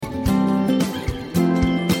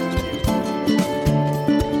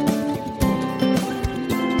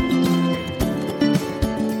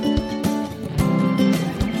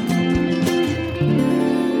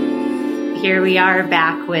here we are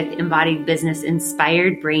back with Embodied Business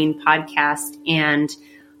Inspired Brain podcast. And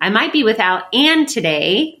I might be without Anne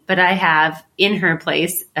today, but I have in her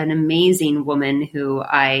place an amazing woman who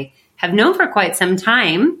I have known for quite some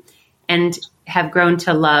time and have grown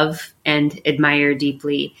to love and admire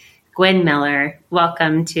deeply. Gwen Miller,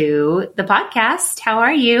 welcome to the podcast. How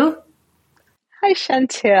are you? Hi,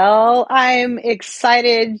 Chantel. I'm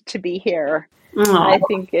excited to be here. Aww. I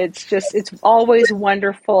think it's always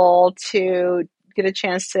wonderful to get a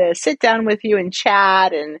chance to sit down with you and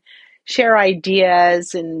chat and share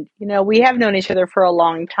ideas. And, we have known each other for a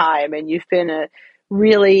long time, and you've been a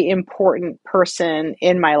really important person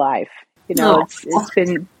in my life. It's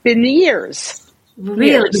been years.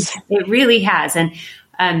 Really, it really has.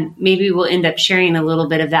 And maybe we'll end up sharing a little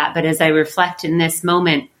bit of that. But as I reflect in this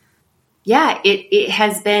moment, it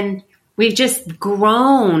has been, we've just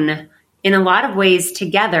grown in a lot of ways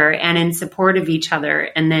together and in support of each other.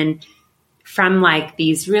 And then from like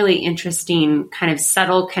these really interesting kind of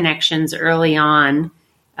subtle connections early on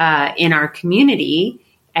in our community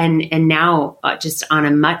and now just on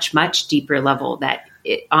a much, much deeper level that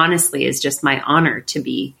it honestly is just my honor to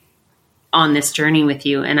be on this journey with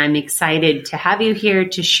you. And I'm excited to have you here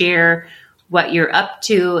to share what you're up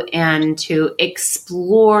to and to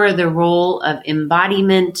explore the role of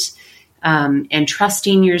embodiment and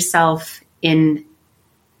trusting yourself in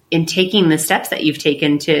taking the steps that you've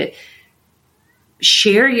taken to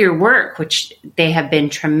share your work, which they have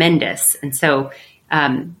been tremendous. And so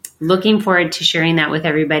looking forward to sharing that with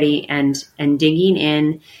everybody and digging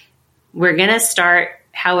in. We're going to start,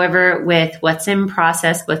 however, with what's in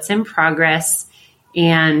process, what's in progress,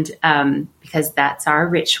 and because that's our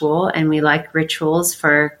ritual, and we like rituals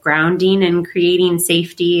for grounding and creating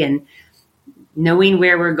safety and knowing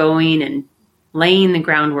where we're going and laying the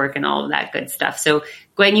groundwork and all of that good stuff. So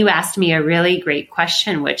Gwen, you asked me a really great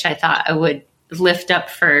question, which I thought I would lift up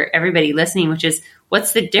for everybody listening, which is,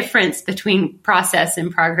 what's the difference between process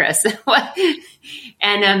and progress?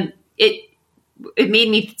 And it made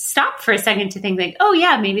me stop for a second to think like, oh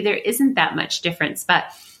yeah, maybe there isn't that much difference. But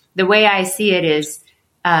the way I see it is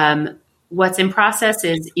what's in process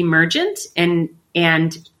is emergent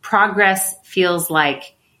and progress feels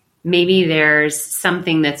like maybe there's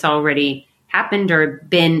something that's already happened or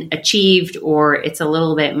been achieved, or it's a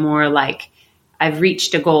little bit more like I've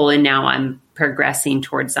reached a goal and now I'm progressing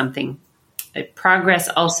towards something. But progress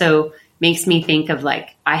also makes me think of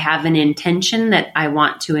like, I have an intention that I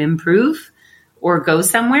want to improve or go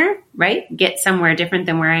somewhere, right? Get somewhere different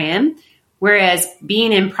than where I am. Whereas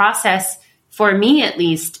being in process, for me at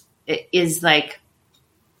least, is like,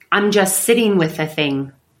 I'm just sitting with a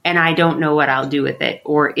thing and I don't know what I'll do with it,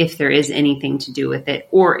 or if there is anything to do with it,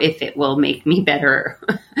 or if it will make me better,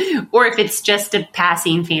 or if it's just a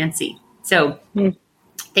passing fancy. So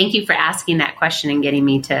thank you for asking that question and getting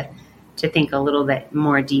me to think a little bit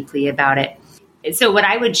more deeply about it. So what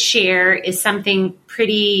I would share is something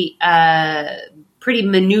pretty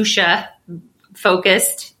minutia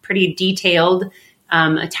focused, pretty detailed,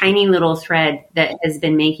 a tiny little thread that has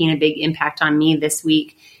been making a big impact on me this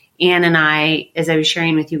week. Anne and I, as I was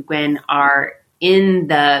sharing with you, Gwen, are in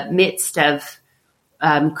the midst of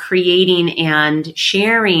creating and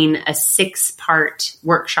sharing a 6-part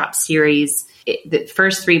workshop series. The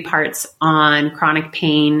first 3 parts on chronic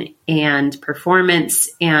pain and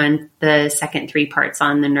performance, and the second 3 parts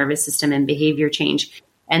on the nervous system and behavior change,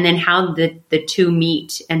 and then how the two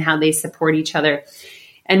meet and how they support each other.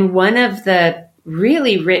 And one of the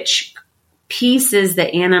really rich pieces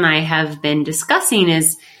that Anne and I have been discussing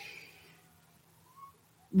is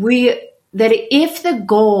that if the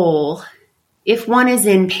goal, if one is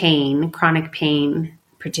in pain, chronic pain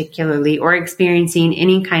particularly, or experiencing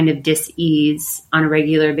any kind of dis-ease on a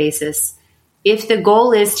regular basis, if the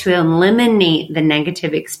goal is to eliminate the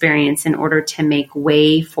negative experience in order to make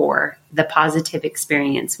way for the positive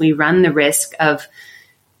experience, we run the risk of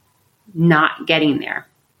not getting there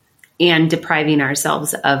and depriving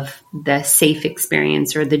ourselves of the safe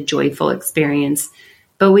experience or the joyful experience.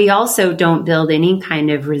 But we also don't build any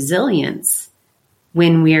kind of resilience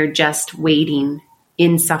when we're just waiting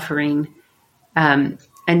in suffering.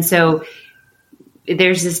 And so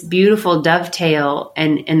there's this beautiful dovetail.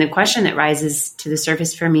 And the question that rises to the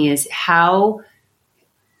surface for me is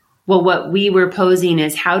what we were posing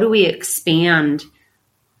is, how do we expand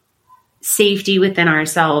safety within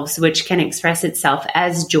ourselves, which can express itself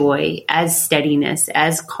as joy, as steadiness,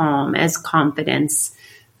 as calm, as confidence,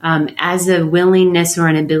 as a willingness or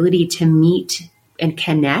an ability to meet and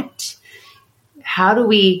connect? How do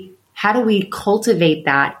we cultivate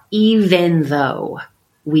that, even though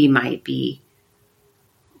we might be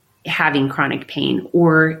having chronic pain,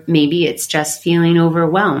 or maybe it's just feeling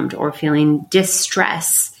overwhelmed or feeling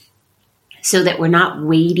distress, so that we're not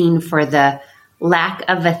waiting for the lack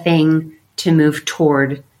of a thing to move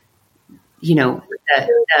toward, the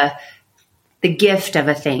gift of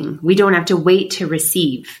a thing. We don't have to wait to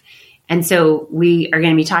receive. And so we are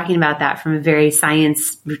going to be talking about that from a very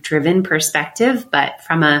science-driven perspective, but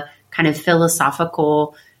from a kind of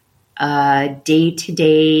philosophical,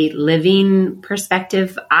 day-to-day living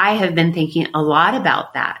perspective. I have been thinking a lot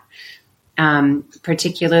about that,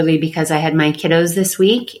 particularly because I had my kiddos this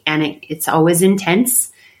week, and it's always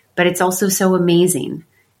intense, but it's also so amazing.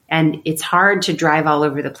 And it's hard to drive all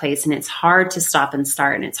over the place, and it's hard to stop and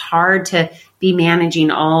start, and it's hard to be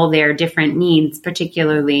managing all their different needs,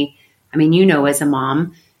 particularly, as a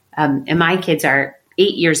mom, and my kids are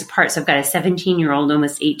 8 years apart. So I've got a 17-year-old,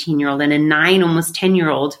 almost 18-year-old, and a 9, almost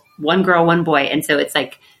 10-year-old, one girl, one boy. And so it's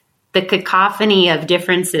like the cacophony of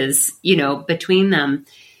differences, between them.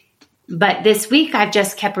 But this week I've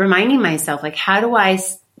just kept reminding myself, like, how do I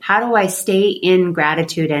stay in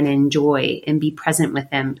gratitude and enjoy and be present with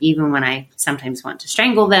them, even when I sometimes want to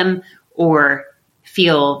strangle them or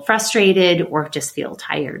feel frustrated or just feel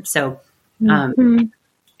tired. So,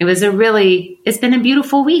 it's been a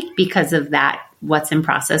beautiful week because of that. What's in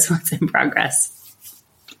process, what's in progress.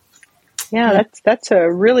 Yeah, that's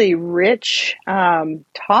a really rich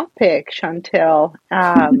topic, Chantel.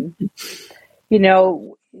 And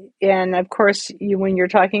of course, when you're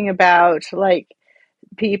talking about like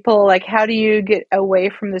people, like how do you get away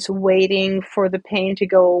from this waiting for the pain to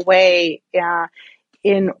go away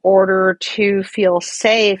in order to feel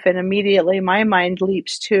safe? And immediately my mind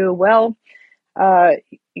leaps to, and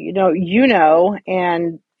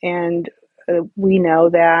we know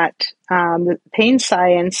that the pain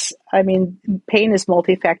science, pain is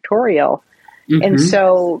multifactorial. Mm-hmm. And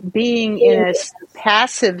so being in a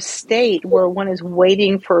passive state where one is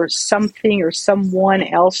waiting for something or someone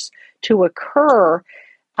else to occur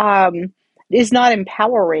is not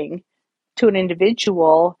empowering to an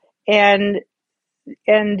individual. And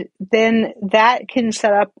then that can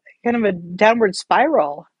set up kind of a downward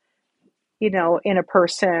spiral, in a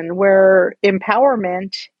person where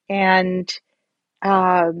empowerment and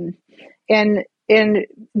then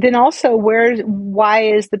also why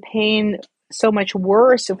is the pain so much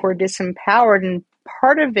worse if we're disempowered? And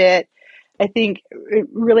part of it, I think, it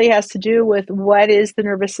really has to do with what is the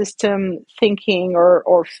nervous system thinking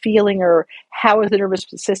or feeling, or how is the nervous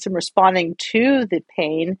system responding to the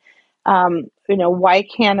pain? Why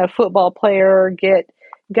can't a football player get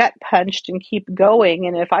gut punched and keep going?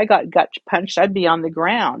 And if I got gut punched, I'd be on the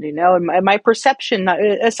ground, and my perception,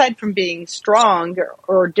 aside from being strong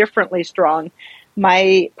or differently strong,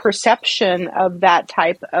 my perception of that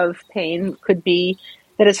type of pain could be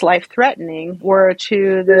that it's life-threatening, where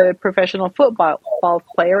to the professional football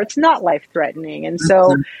player, it's not life-threatening. And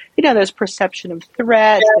so, there's perception of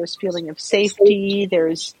threat, there's feeling of safety,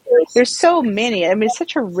 there's so many. It's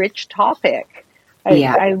such a rich topic.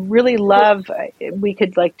 I really love, we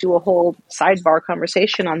could do a whole sidebar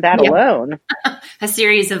conversation on that alone. A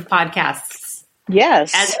series of podcasts.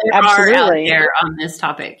 Yes, as there absolutely. Are out there on this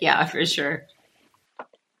topic. Yeah, for sure.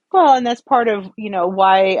 Well, and that's part of,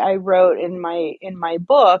 why I wrote in my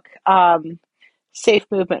book, Safe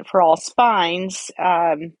Movement for All Spines,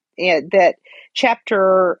 and that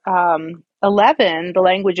chapter 11, The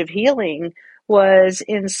Language of Healing, was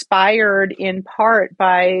inspired in part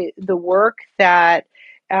by the work that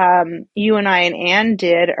you and I and Anne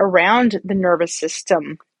did around the nervous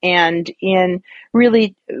system, and in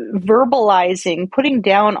really verbalizing, putting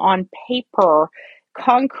down on paper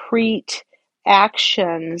concrete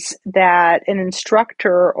actions that an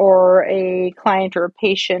instructor or a client or a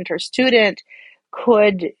patient or student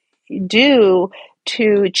could do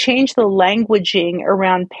to change the languaging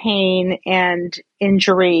around pain and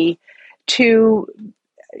injury, to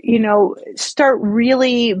start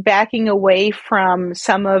really backing away from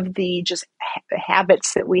some of the just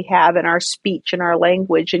habits that we have in our speech and our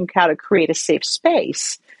language, and how to create a safe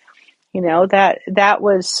space. That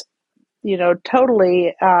was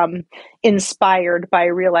totally inspired by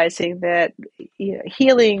realizing that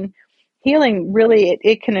healing really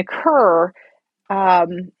it can occur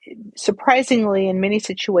surprisingly in many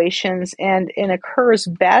situations, and occurs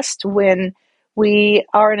best when we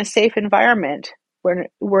are in a safe environment.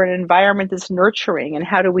 We're in an environment that's nurturing. And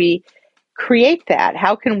how do we create that?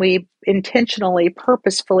 How can we intentionally,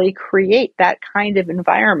 purposefully create that kind of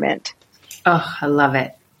environment? Oh, I love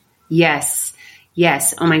it. Yes.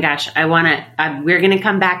 Oh my gosh. We're going to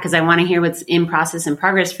come back because I want to hear what's in process and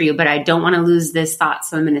progress for you, but I don't want to lose this thought.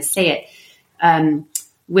 So I'm going to say it,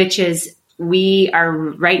 which is we are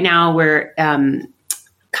right now, we're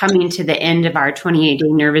coming to the end of our 28-day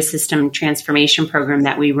nervous system transformation program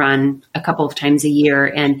that we run a couple of times a year.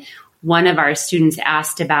 And one of our students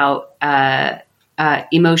asked about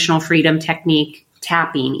emotional freedom technique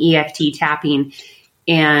tapping, EFT tapping.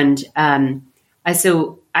 And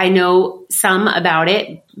so I know some about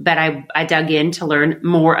it, but I dug in to learn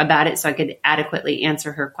more about it so I could adequately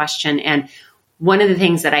answer her question. And one of the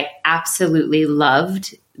things that I absolutely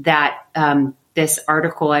loved that this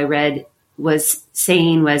article I read was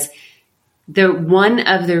saying was one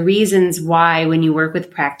of the reasons why when you work with a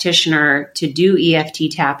practitioner to do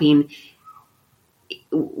EFT tapping,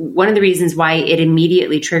 one of the reasons why it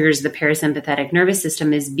immediately triggers the parasympathetic nervous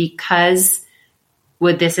system is because,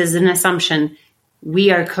 this is an assumption, we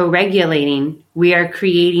are co-regulating, we are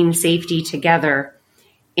creating safety together,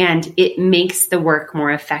 and it makes the work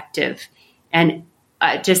more effective. And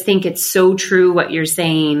I just think it's so true what you're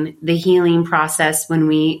saying, the healing process when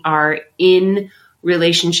we are in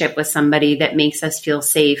relationship with somebody that makes us feel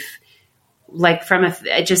safe, like from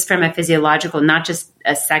a physiological, not just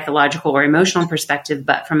a psychological or emotional perspective,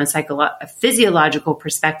 but from a physiological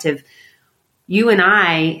perspective, you and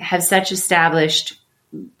I have such established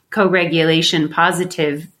co-regulation,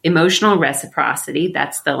 positive emotional reciprocity.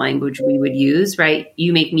 That's the language we would use, right?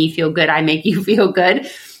 You make me feel good. I make you feel good.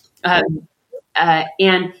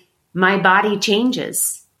 And my body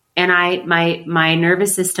changes and my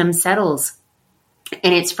nervous system settles.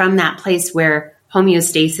 And it's from that place where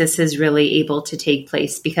homeostasis is really able to take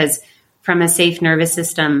place, because from a safe nervous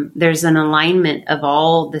system, there's an alignment of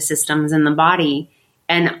all the systems in the body.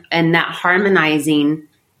 And that harmonizing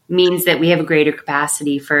means that we have a greater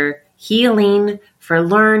capacity for healing, for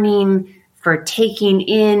learning, for taking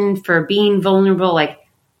in, for being vulnerable.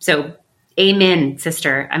 So amen,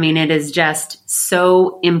 sister. I mean, it is just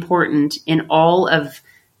so important in all of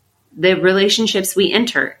the relationships we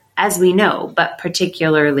enter, as we know, but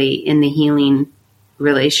particularly in the healing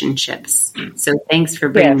relationships. So thanks for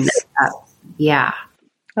bringing that up. Yeah.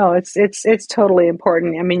 Oh, it's totally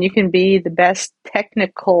important. I mean, you can be the best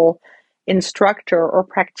technical instructor or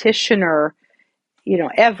practitioner,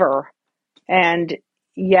 ever. And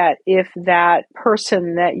yet, if that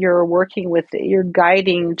person that you're working with, that you're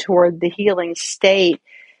guiding toward the healing state,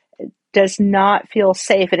 does not feel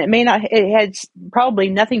safe, and it has probably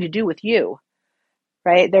nothing to do with you,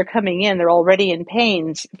 right? They're coming in, they're already in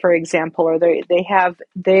pains, for example, or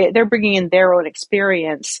they're bringing in their own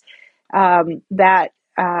experience,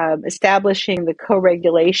 establishing the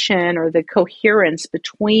co-regulation or the coherence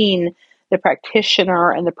between the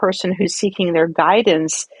practitioner and the person who's seeking their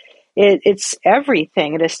guidance. It's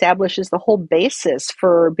everything. It establishes the whole basis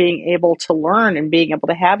for being able to learn and being able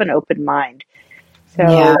to have an open mind.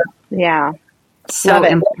 So, yeah. So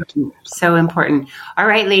important. So important. All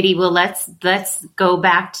right, lady. Well, let's go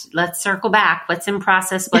back. Let's circle back. What's in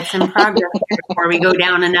process? What's in progress before we go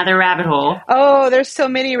down another rabbit hole? Oh, there's so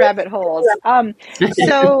many rabbit holes.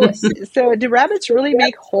 So do rabbits really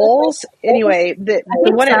make holes? Anyway, the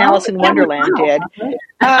one in Alice in Wonderland did.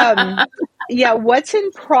 What's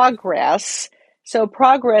in progress? So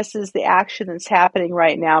progress is the action that's happening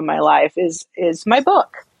right now in my life is my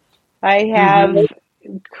book. I have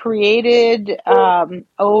created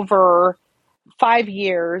over 5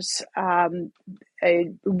 years,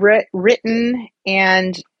 written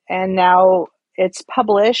and now it's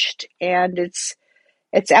published and it's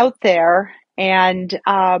out there. And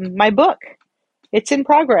my book, it's in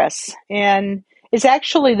progress, and it's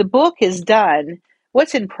actually, the book is done.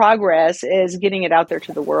 What's in progress is getting it out there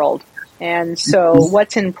to the world. And so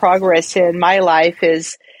what's in progress in my life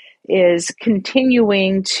is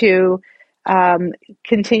continuing to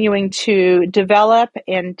develop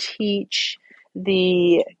and teach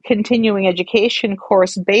the continuing education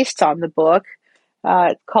course based on the book,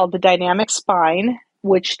 called The Dynamic Spine,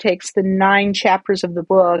 which takes the 9 chapters of the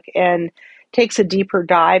book and takes a deeper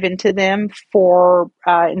dive into them for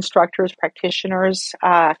instructors, practitioners,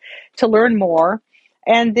 to learn more.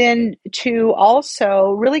 And then to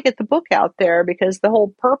also really get the book out there, because the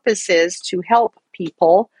whole purpose is to help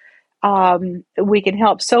people. We can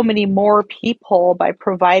help so many more people by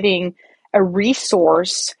providing a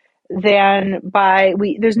resource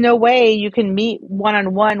there's no way you can meet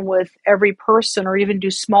one-on-one with every person or even do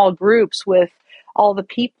small groups with all the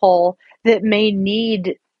people that may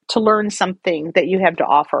need to learn something that you have to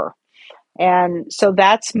offer. And so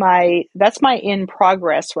that's my in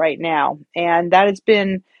progress right now. And that has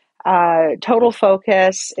been total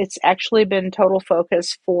focus. It's actually been total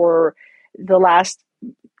focus for the last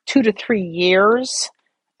 2 to 3 years,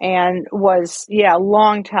 and was, a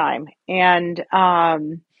long time. And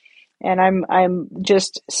And I'm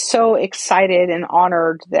just so excited and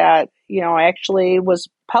honored that, I actually was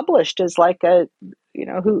published as like a,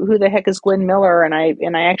 who the heck is Gwen Miller? And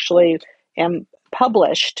I actually am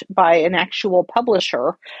published by an actual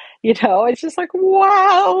publisher. It's just like,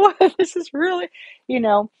 wow, this is really, you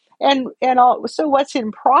know, so what's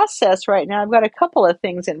in process right now? I've got a couple of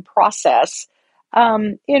things in process.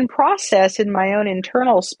 In my own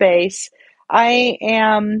internal space, I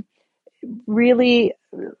am really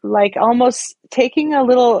like almost taking a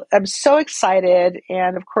little, I'm so excited,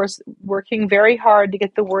 and of course working very hard to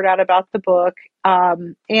get the word out about the book.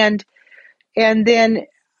 And then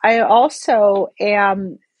I also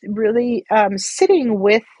am really sitting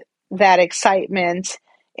with that excitement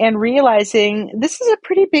and realizing this is a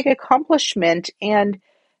pretty big accomplishment, and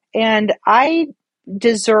I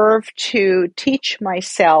deserve to teach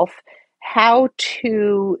myself how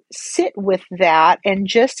to sit with that and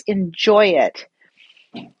just enjoy it.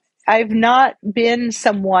 I've not been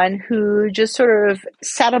someone who just sort of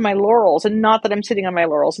sat on my laurels, and not that I'm sitting on my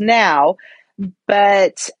laurels now,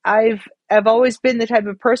 but I've always been the type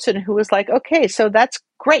of person who was like, okay, so that's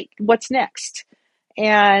great. What's next?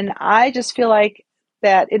 And I just feel like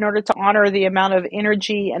that in order to honor the amount of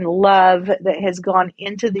energy and love that has gone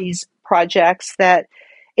into these projects, that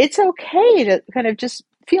it's okay to kind of just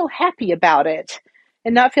feel happy about it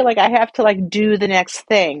and not feel like I have to like do the next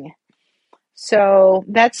thing. So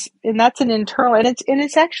that's an internal, and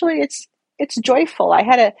it's actually it's joyful. I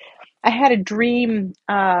had a dream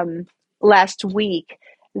last week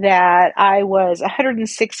that I was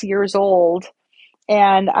 106 years old,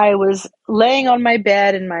 and I was laying on my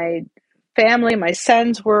bed, and my family, my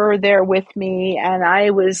sons were there with me, and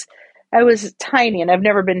I was tiny, and I've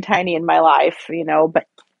never been tiny in my life,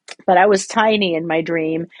 but I was tiny in my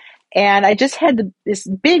dream, and I just had this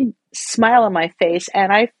big smile on my face,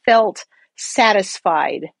 and I felt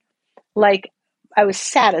satisfied, like I was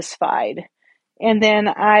satisfied. And then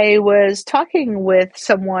I was talking with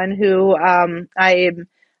someone who I'm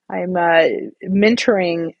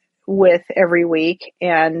mentoring with every week,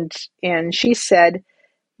 and she said,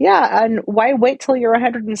 "Yeah, and why wait till you're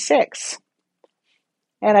 106?"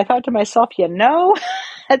 And I thought to myself,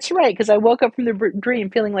 that's right, because I woke up from the dream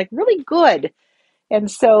feeling like really good. And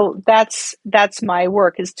so that's my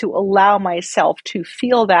work, is to allow myself to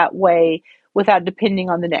feel that way without depending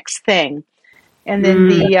on the next thing. And then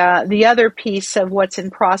the other piece of what's in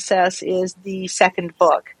process is the second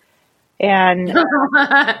book. And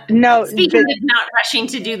no, speaking of not rushing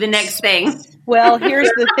to do the next thing. Well, here's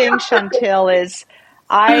the thing, Chantel, is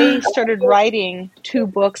I started writing 2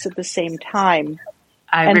 books at the same time.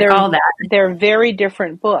 I recall that. They're very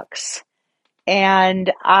different books.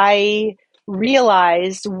 And I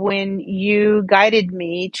realized when you guided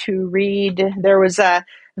me to read, there was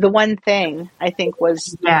The One Thing, I think,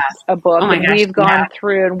 was a book. Oh my and gosh, we've gone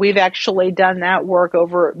through, and we've actually done that work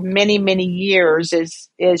over many, many years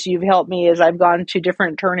as you've helped me as I've gone to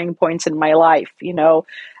different turning points in my life.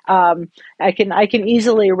 I can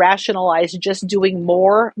easily rationalize just doing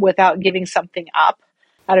more without giving something up.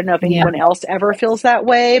 I don't know if anyone else ever feels that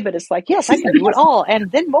way, but it's like, yes, I can do it all and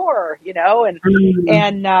then more,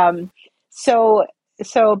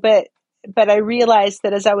 but I realized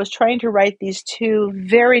that as I was trying to write these 2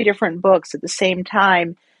 very different books at the same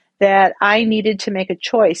time, that I needed to make a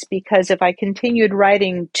choice, because if I continued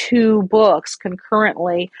writing 2 books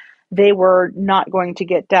concurrently, they were not going to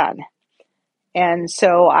get done. And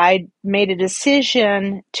so I made a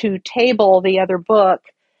decision to table the other book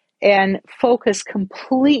and focus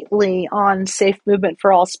completely on Safe Movement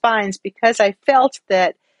for All Spines, because I felt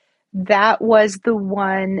that was the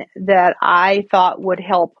one that I thought would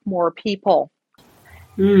help more people.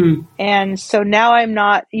 And so now I'm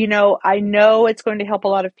not, I know it's going to help a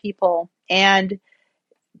lot of people. And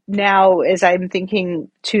now, as I'm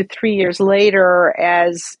thinking 2-3 years later,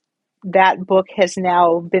 as that book has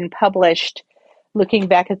now been published, looking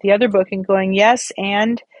back at the other book and going, yes,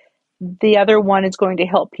 and the other one is going to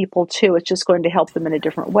help people too. It's just going to help them in a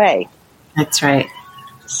different way. That's right.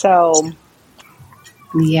 So,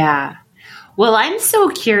 yeah. Well, I'm so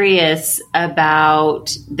curious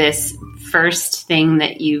about this first thing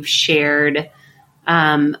that you've shared,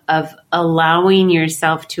 of allowing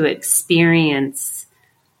yourself to experience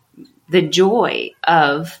the joy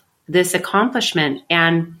of this accomplishment.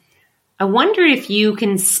 And I wonder if you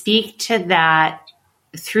can speak to that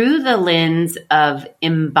through the lens of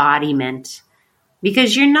embodiment,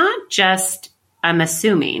 because you're not just, I'm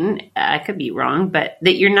assuming, I could be wrong, but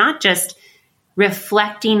that you're not just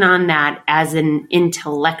reflecting on that as an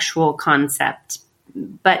intellectual concept,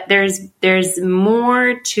 but there's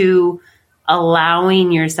more to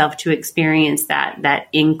allowing yourself to experience that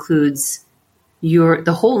includes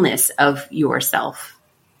the wholeness of yourself.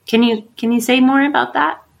 Can you say more about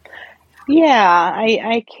that? Yeah,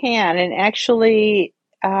 I can. And actually,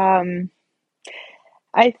 I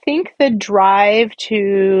think the drive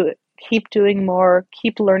to keep doing more,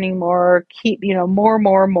 keep learning more, keep,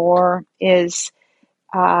 more is,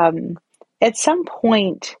 at some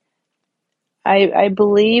point, I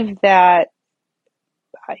believe that,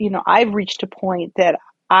 I've reached a point that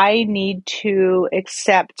I need to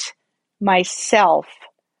accept myself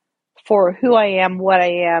for who I am, what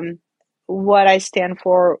I stand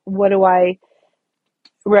for, what do I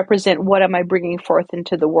represent, what am I bringing forth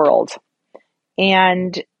into the world.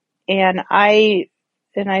 And and I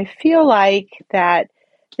feel like that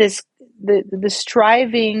this the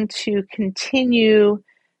striving to continue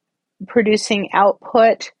producing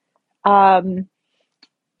output, um,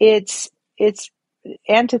 it's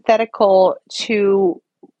antithetical to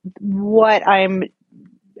what I'm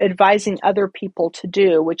advising other people to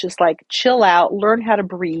do, which is like chill out, learn how to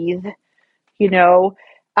breathe, you know,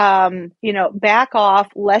 back off,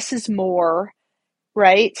 less is more,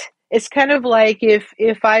 right? It's kind of like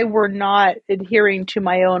if I were not adhering to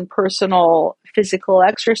my own personal physical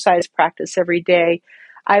exercise practice every day,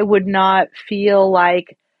 I would not feel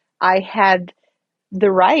like I had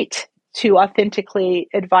the right to authentically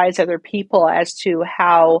advise other people as to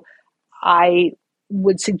how I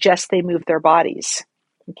would suggest they move their bodies.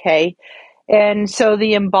 Okay. And so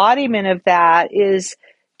the embodiment of that is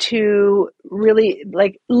to really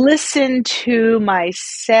like listen to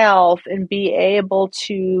myself and be able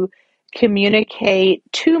to communicate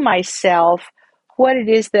to myself what it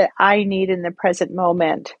is that I need in the present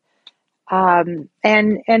moment, and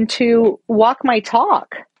to walk my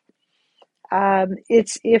talk.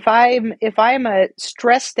 It's if I'm a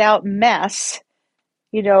stressed out mess,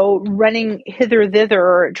 running hither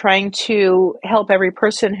thither, trying to help every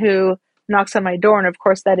person who knocks on my door. And of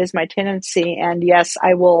course, that is my tendency. And yes,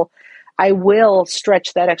 I will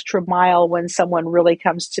stretch that extra mile when someone really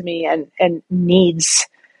comes to me and needs,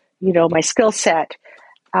 my skill set.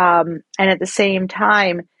 And at the same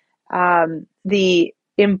time, the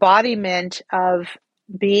embodiment of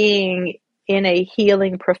being in a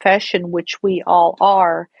healing profession, which we all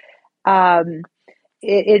are, um,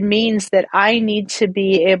 it means that I need to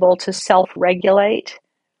be able to self-regulate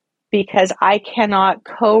because I cannot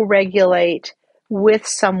co-regulate with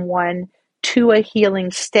someone to a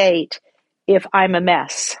healing state if I'm a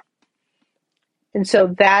mess. And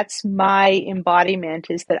so that's my embodiment,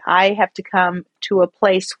 is that I have to come to a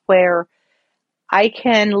place where I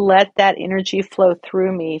can let that energy flow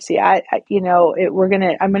through me. See, I'm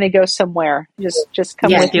gonna go somewhere. Just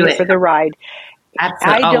come with Do me it. for the ride.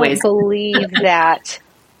 Absolutely, I don't always. believe that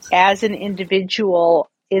as an individual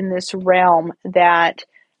in this realm that,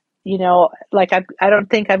 I don't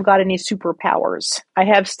think I've got any superpowers. I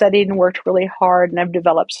have studied and worked really hard and I've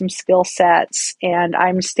developed some skill sets, and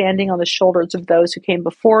I'm standing on the shoulders of those who came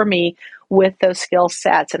before me with those skill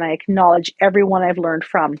sets. And I acknowledge everyone I've learned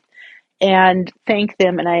from and thank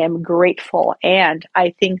them. And I am grateful. And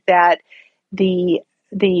I think that the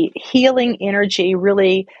healing energy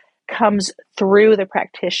really comes through the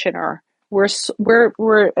practitioner. We're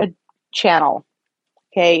a channel.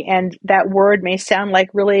 Okay. And that word may sound like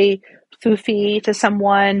really foofy to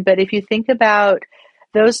someone, but if you think about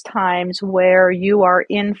those times where you are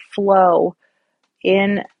in flow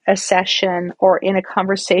in a session or in a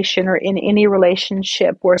conversation or in any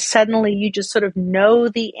relationship where suddenly you just sort of know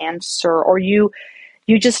the answer, or you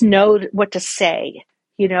just know what to say,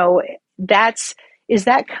 is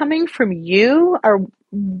that coming from you, or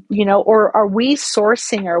are we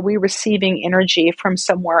sourcing, are we receiving energy from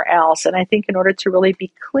somewhere else? And I think in order to really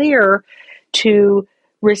be clear to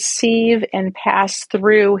receive and pass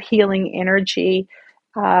through healing energy,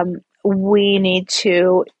 we need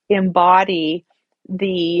to embody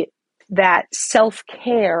that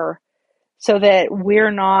self-care so that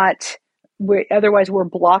otherwise we're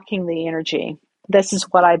blocking the energy. This is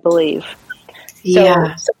what I believe.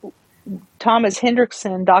 Yeah. So Thomas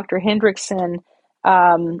Hendrickson, Dr. Hendrickson,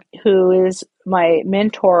 who is my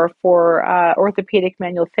mentor for orthopedic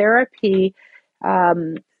manual therapy,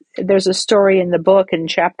 there's a story in the book in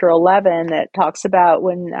chapter 11 that talks about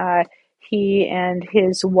when he and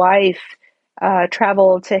his wife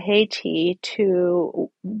traveled to Haiti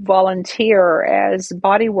to volunteer as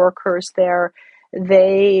body workers there.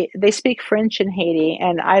 They speak French in Haiti,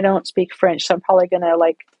 and I don't speak French, so I'm probably going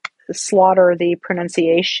to slaughter the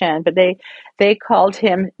pronunciation. But they called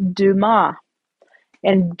him Dumas,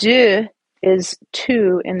 and deux is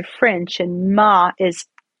two in French, and ma is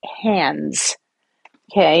hands.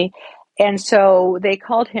 Okay, And so they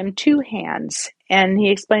called him Two Hands. And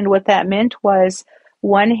he explained what that meant was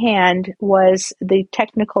one hand was the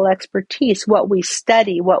technical expertise, what we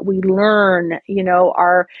study, what we learn,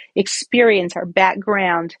 our experience, our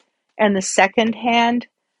background. And the second hand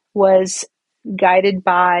was guided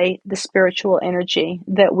by the spiritual energy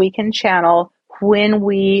that we can channel when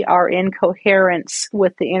we are in coherence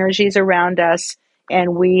with the energies around us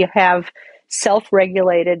and we have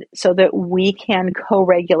self-regulated so that we can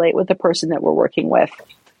co-regulate with the person that we're working with.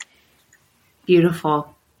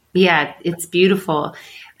 Beautiful. Yeah, it's beautiful.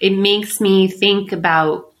 It makes me think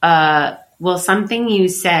about, something you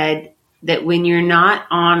said, that when you're not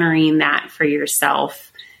honoring that for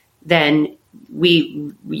yourself, then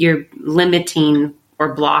you're limiting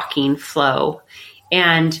or blocking flow.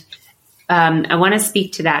 And I want to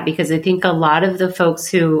speak to that because I think a lot of the folks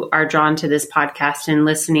who are drawn to this podcast and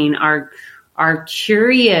listening are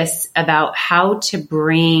curious about how to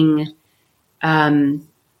bring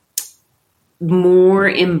more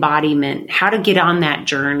embodiment, how to get on that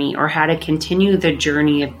journey or how to continue the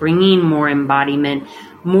journey of bringing more embodiment,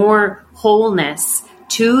 more wholeness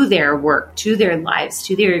to their work, to their lives,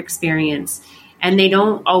 to their experience. And they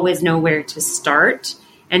don't always know where to start.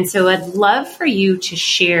 And so I'd love for you to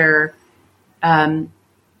share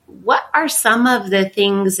what are some of the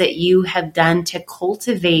things that you have done to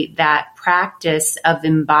cultivate that practice of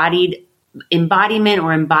embodiment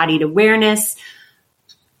or embodied awareness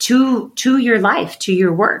to your life, to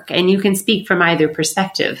your work? And you can speak from either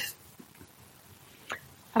perspective.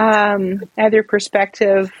 Either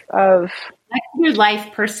perspective of like your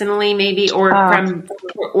life personally, maybe,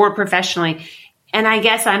 or professionally. And I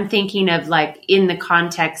guess I'm thinking of like in the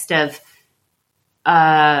context of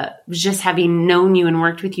just having known you and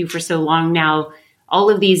worked with you for so long now, all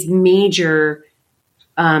of these major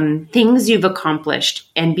things you've accomplished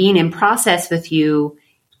and being in process with you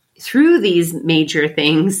through these major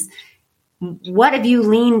things. What have you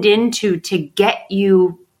leaned into to get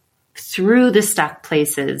you through the stuck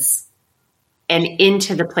places and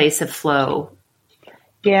into the place of flow?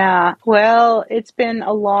 Yeah, well, it's been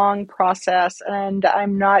a long process, and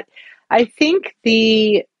I think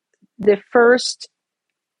the first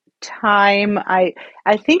time I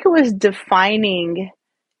think it was defining,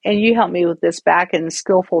 and you helped me with this back in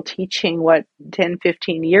skillful teaching, 10,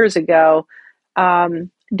 15 years ago,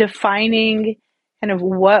 defining kind of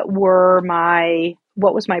what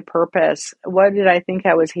was my purpose? What did I think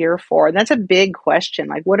I was here for? And that's a big question.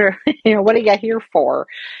 Like, what are you here for?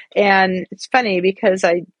 And it's funny because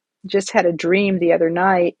I just had a dream the other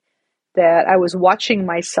night that I was watching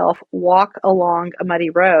myself walk along a muddy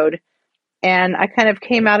road. And I kind of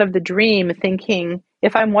came out of the dream thinking,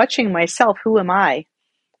 if I'm watching myself, who am I?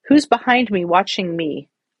 Who's behind me watching me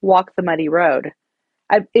walk the muddy road?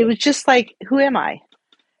 It was just like, who am I?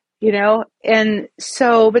 And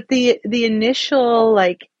so, but the initial,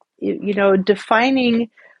 like, defining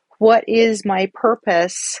what is my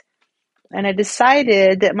purpose. And I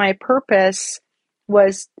decided that my purpose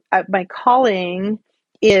was, my calling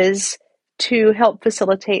is to help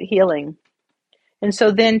facilitate healing. And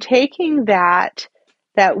so then taking that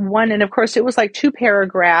one, and of course it was like 2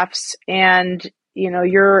 paragraphs, and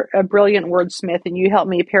you're a brilliant wordsmith and you helped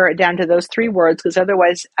me pare it down to those 3 words because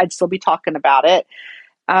otherwise I'd still be talking about it.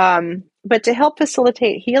 But to help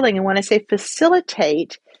facilitate healing, and when I say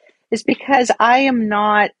facilitate, is because I am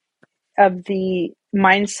not of the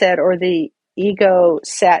mindset or the ego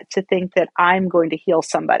set to think that I'm going to heal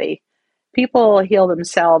somebody. People heal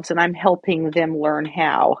themselves, and I'm helping them learn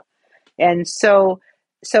how. And so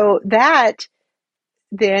that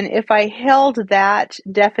then, if I held that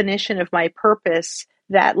definition of my purpose,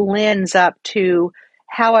 that lens up to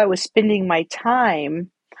how I was spending my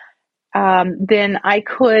time, then I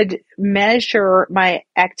could measure my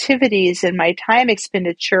activities and my time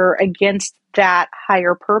expenditure against that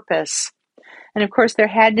higher purpose. And of course, there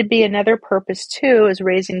had to be another purpose too, is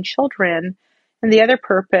raising children. And the other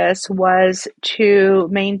purpose was to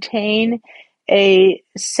maintain a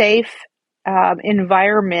safe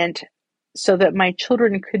environment so that my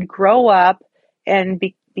children could grow up and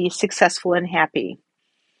be successful and happy.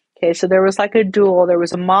 Okay, so there was like a dual. There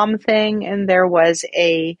was a mom thing and there was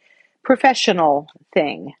a professional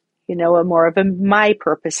thing, a more of a my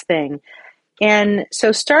purpose thing. And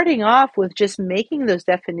so starting off with just making those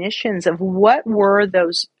definitions of what were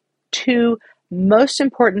those 2 most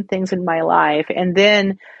important things in my life, and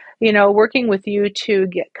then, working with you to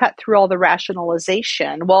cut through all the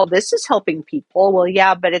rationalization. Well, this is helping people. Well,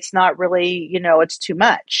 yeah, but it's not really, it's too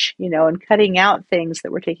much, and cutting out things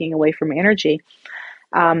that were taking away from energy,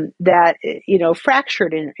 that,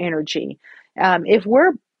 fractured in energy. If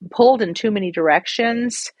we're pulled in too many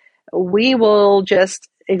directions, we will just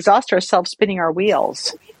exhaust ourselves spinning our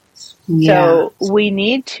wheels. Yeah. So we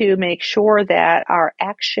need to make sure that our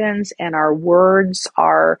actions and our words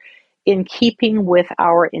are in keeping with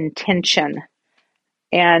our intention.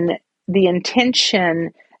 And the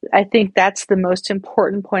intention, I think that's the most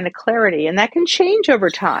important point of clarity. And that can change over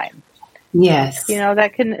time. Yes.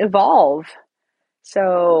 That can evolve.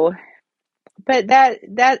 So, but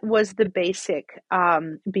that was the basic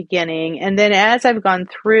beginning. And then as I've gone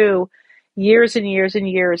through years and years and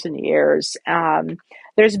years and years,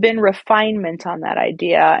 there's been refinement on that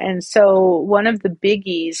idea. And so one of the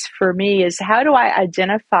biggies for me is, how do I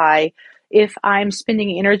identify if I'm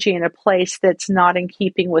spending energy in a place that's not in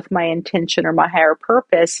keeping with my intention or my higher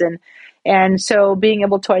purpose? And so being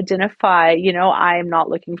able to identify, I'm not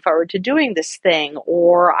looking forward to doing this thing,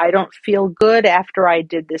 or I don't feel good after I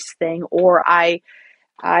did this thing, or I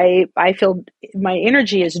feel my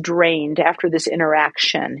energy is drained after this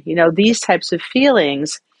interaction, these types of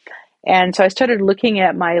feelings. And so I started looking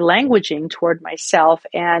at my languaging toward myself.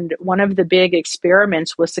 And one of the big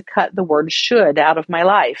experiments was to cut the word should out of my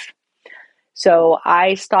life. So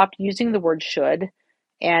I stopped using the word should.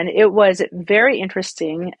 And it was very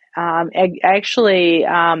interesting. I actually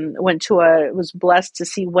was blessed to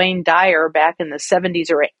see Wayne Dyer back in the 70s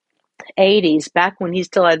or 80s, back when he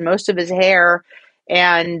still had most of his hair.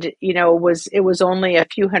 And, it was only a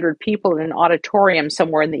few hundred people in an auditorium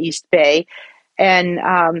somewhere in the East Bay. And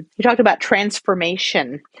he talked about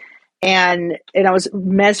transformation, and I was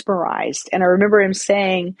mesmerized. And I remember him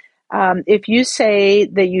saying, if you say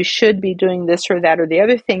that you should be doing this or that or the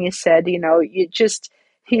other thing, he said,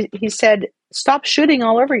 he said, stop shooting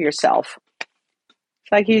all over yourself.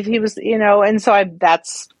 Like he was, and so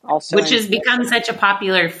that's also, which has become such a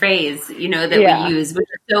popular phrase, that we use.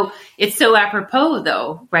 It's so apropos,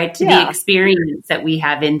 though, right, to the experience that we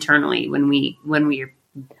have internally when we're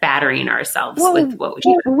battering ourselves with what we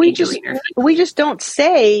should be doing. We just don't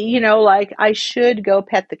say, like, I should go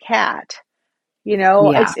pet the cat.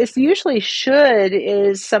 It's usually should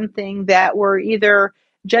is something that we're either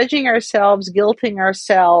judging ourselves, guilting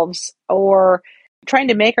ourselves, or trying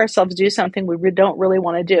to make ourselves do something we don't really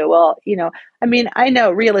want to do. Well, I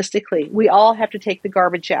know realistically, we all have to take the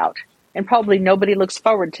garbage out, and probably nobody looks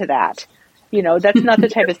forward to that. That's not the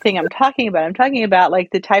type of thing I'm talking about. I'm talking about like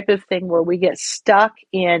the type of thing where we get stuck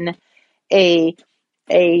in a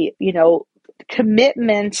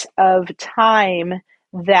commitment of time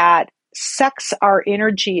that sucks our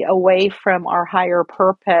energy away from our higher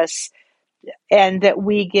purpose, and that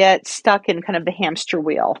we get stuck in kind of the hamster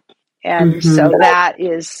wheel. And so that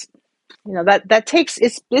is, that takes,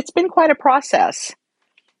 it's been quite a process,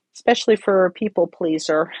 especially for a people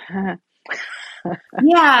pleaser.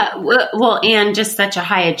 Yeah. Well, and just such a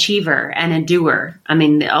high achiever and a doer. I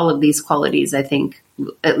mean, all of these qualities, I think,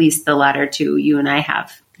 at least the latter two you and I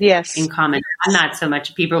have in common. I'm not so much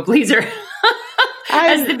a people pleaser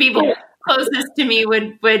as the people closest to me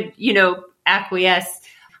would, acquiesce.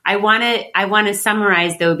 I want to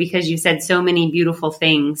summarize, though, because you said so many beautiful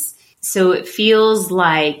things. So it feels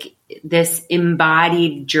like this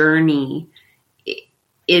embodied journey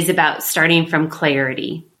is about starting from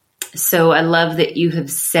clarity. So I love that you have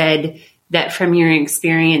said that from your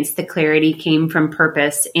experience, the clarity came from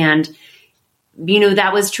purpose. And,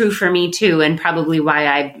 that was true for me too. And probably why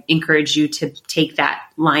I encourage you to take that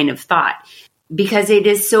line of thought, because it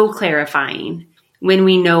is so clarifying when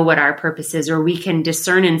we know what our purpose is, or we can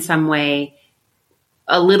discern in some way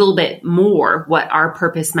a little bit more what our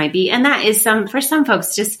purpose might be. And that is for some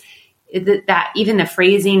folks, just that even the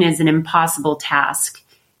phrasing is an impossible task.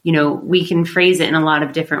 We can phrase it in a lot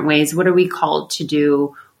of different ways. What are we called to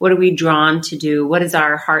do? What are we drawn to do? What is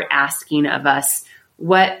our heart asking of us?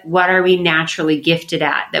 What are we naturally gifted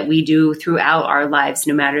at that we do throughout our lives,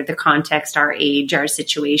 no matter the context, our age, our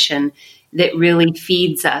situation, that really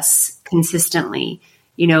feeds us consistently?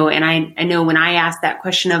 And I know when I asked that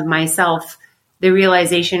question of myself, the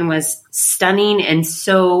realization was stunning and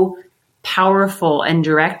so powerful and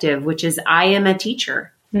directive, which is I am a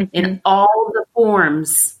teacher. In all the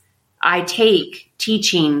forms I take,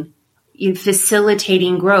 teaching,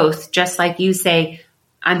 facilitating growth, just like you say,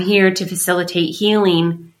 I'm here to facilitate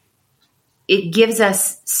healing. It gives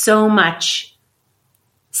us so much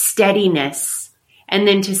steadiness. And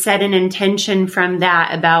then to set an intention from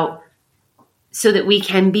that about so that we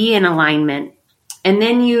can be in alignment. And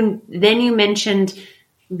then you mentioned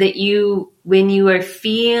that when you are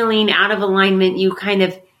feeling out of alignment,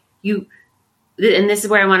 and this is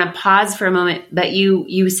where I want to pause for a moment, but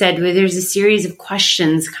you said, well, there's a series of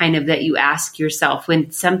questions kind of that you ask yourself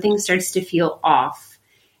when something starts to feel off.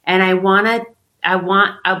 And I want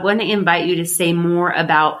to invite you to say more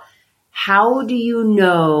about how do you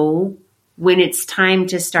know when it's time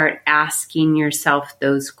to start asking yourself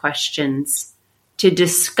those questions to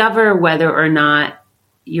discover whether or not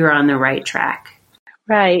you're on the right track?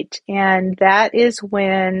 Right. And that is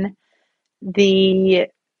when the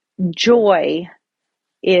joy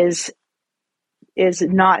is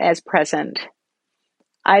not as present.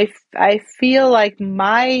 I feel like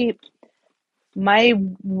my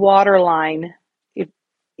waterline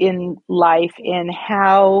in life, in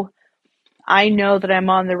how I know that I'm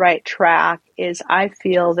on the right track, is I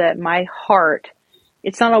feel that my heart,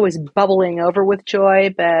 it's not always bubbling over with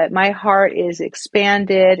joy, but my heart is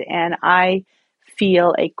expanded and I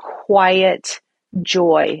feel a quiet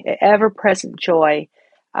joy, an ever-present joy.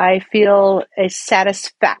 I feel a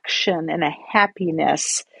satisfaction and a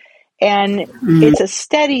happiness, and it's a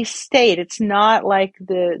steady state. It's not like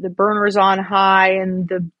the burner's on high and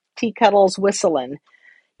the tea kettle's whistling.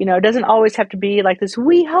 It doesn't always have to be like this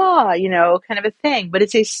wee-haw, kind of a thing, but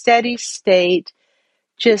it's a steady state.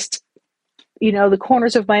 Just, the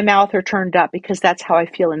corners of my mouth are turned up because that's how I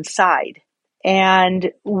feel inside.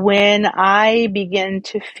 And when I begin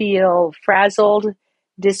to feel frazzled,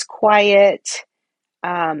 disquiet,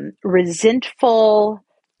 resentful,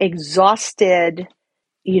 exhausted,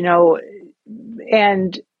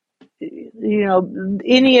 and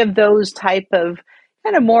any of those type of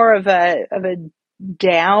kind of more of a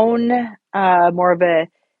down, more of a,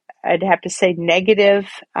 I'd have to say, negative,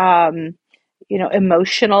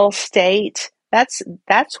 emotional state. That's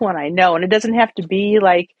when I know. And it doesn't have to be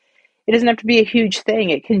a huge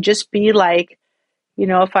thing. It can just be like,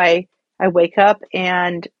 if I wake up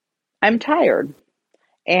and I'm tired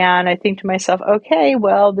and I think to myself, okay,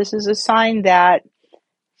 well, this is a sign that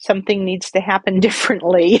something needs to happen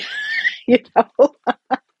differently, you know,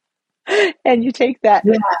 and you take that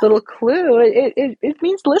little clue. It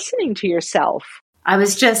means listening to yourself. I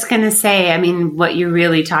was just going to say, I mean, what you're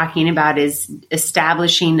really talking about is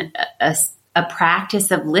establishing a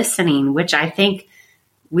practice of listening, which I think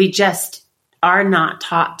we just are not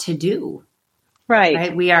taught to do.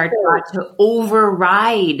 Right? We are taught to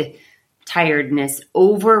override tiredness,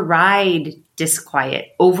 override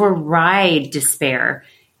disquiet, override despair,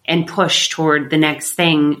 and push toward the next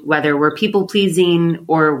thing, whether we're people pleasing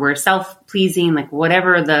or we're self pleasing, like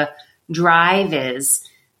whatever the drive is,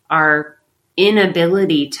 our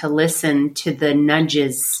inability to listen to the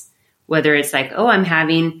nudges, whether it's like, oh, I'm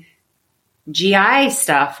having GI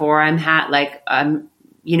stuff, or I'm having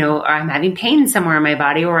pain somewhere in my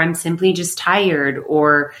body, or I'm simply just tired,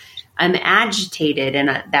 or I'm agitated and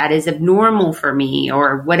that is abnormal for me,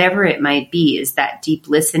 or whatever it might be. Is that deep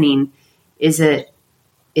listening is a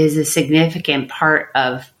significant part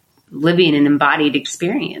of living an embodied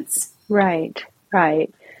experience. Right.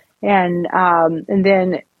 And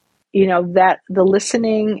then, that the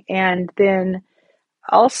listening, and then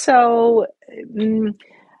also,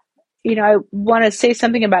 I want to say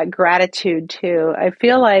something about gratitude too. I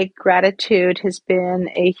feel like gratitude has been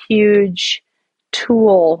a huge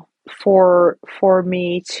tool for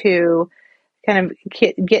me to kind of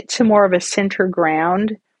get to more of a center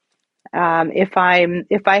ground. If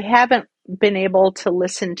I haven't been able to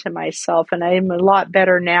listen to myself, and I'm a lot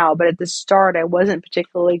better now, but at the start I wasn't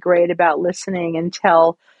particularly great about listening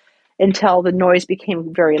until the noise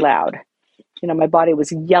became very loud. My body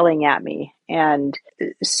was yelling at me. And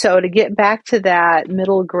so to get back to that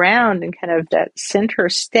middle ground and kind of that center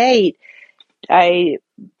state, I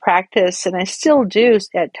practice, and I still do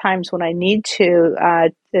at times when I need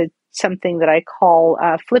to, something that I call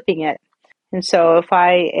flipping it. And so if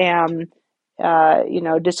I am,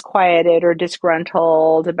 disquieted or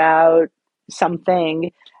disgruntled about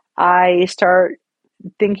something, I start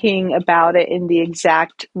thinking about it in the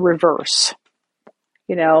exact reverse.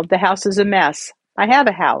 The house is a mess. I have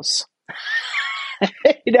a house.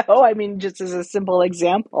 Just as a simple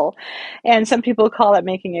example. And some people call it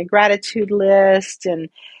making a gratitude list. And,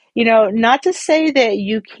 not to say that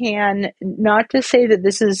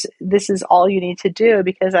this is all you need to do,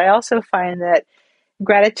 because I also find that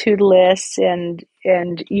gratitude lists and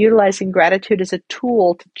utilizing gratitude as a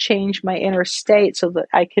tool to change my inner state so that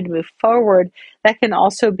I can move forward, that can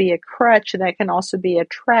also be a crutch, and that can also be a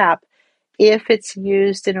trap if it's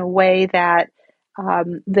used in a way that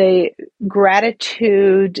the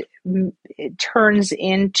gratitude turns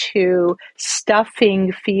into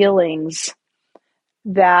stuffing feelings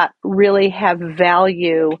that really have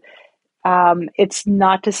value. It's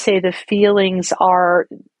not to say the feelings are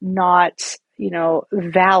not,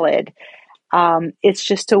 valid. It's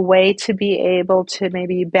just a way to be able to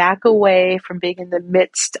maybe back away from being in the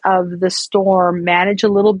midst of the storm, manage a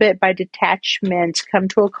little bit by detachment, come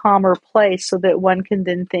to a calmer place so that one can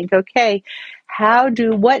then think, okay,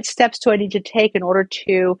 what steps do I need to take in order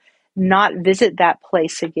to not visit that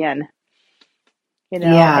place again?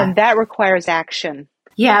 Yeah. And that requires action.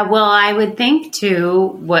 Yeah, well, I would think too,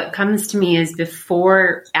 what comes to me is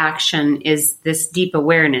before action is this deep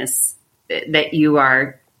awareness that you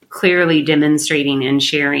are clearly demonstrating and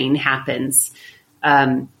sharing happens.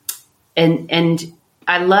 And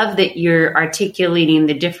I love that you're articulating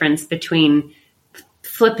the difference between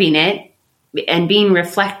flipping it and being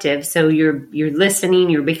reflective. So you're listening,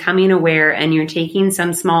 you're becoming aware, and you're taking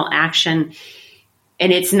some small action.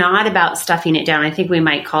 And it's not about stuffing it down. I think we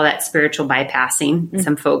might call that spiritual bypassing. Mm-hmm.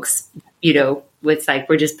 Some folks, it's like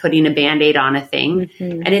we're just putting a Band-Aid on a thing.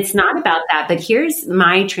 Mm-hmm. And it's not about that. But here's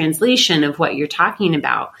my translation of what you're talking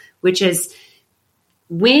about, which is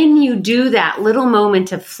when you do that little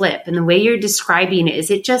moment of flip, and the way you're describing it is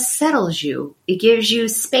it just settles you. It gives you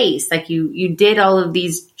space. Like you did all of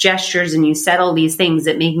these gestures and you said all these things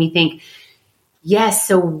that make me think, yes.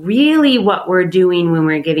 So really what we're doing when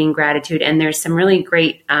we're giving gratitude, and there's some really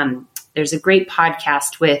great, there's a great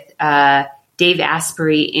podcast with Dave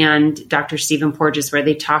Asprey and Dr. Stephen Porges where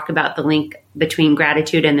they talk about the link between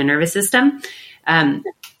gratitude and the nervous system. And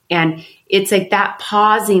it's like that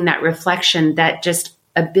pausing, that reflection, that just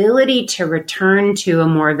ability to return to a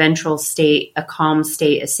more ventral state, a calm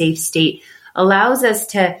state, a safe state allows us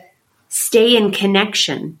to stay in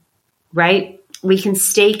connection, right? We can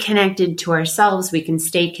stay connected to ourselves. We can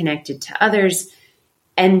stay connected to others.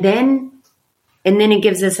 And then it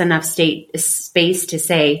gives us enough space to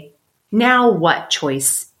say, now what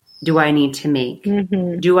choice do I need to make?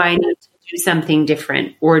 Mm-hmm. Do I need to do something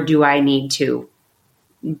different, or do I need to,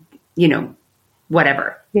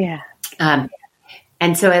 whatever. Yeah.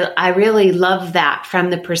 And so I really love that from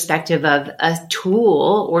the perspective of a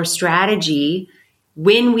tool or strategy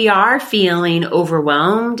when we are feeling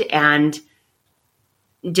overwhelmed and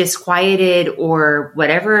disquieted or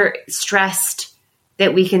whatever, stressed,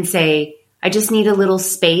 that we can say, I just need a little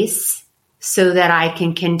space so that I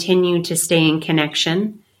can continue to stay in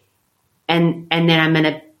connection. And then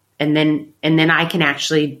I can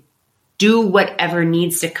actually do whatever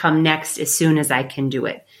needs to come next as soon as I can do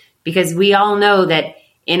it. Because we all know that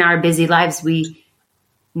in our busy lives, we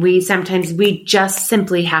sometimes just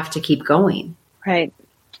simply have to keep going. Right.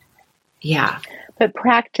 Yeah. But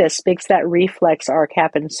practice makes that reflex arc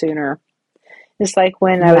happen sooner. It's like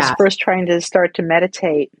when I was first trying to start to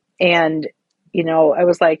meditate, and, I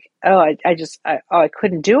was like, I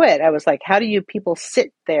couldn't do it. I was like, how do you people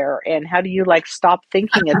sit there, and how do you stop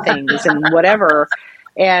thinking of things and whatever?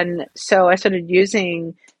 And so I started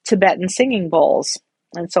using Tibetan singing bowls.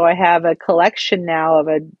 And so I have a collection now of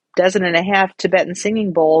 12.5 Tibetan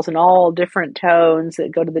singing bowls in all different tones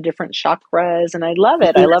that go to the different chakras. And I love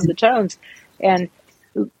it. I love the tones. And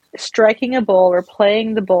striking a bowl or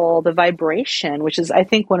playing the bowl, the vibration, which is, I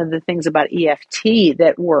think, one of the things about EFT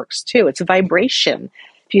that works too. It's a vibration.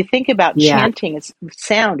 If you think about chanting, it's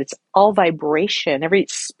sound, it's all vibration. Every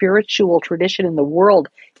spiritual tradition in the world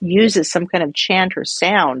uses some kind of chant or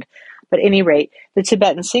sound. But at any rate, the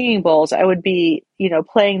Tibetan singing bowls, I would be,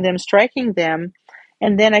 playing them, striking them,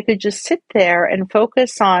 and then I could just sit there and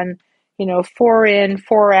focus on, 4 in,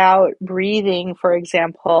 4 out breathing, for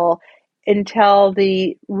example, until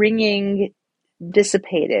the ringing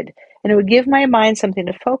dissipated. And it would give my mind something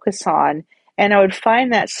to focus on. And I would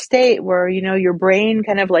find that state where, your brain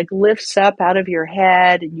kind of lifts up out of your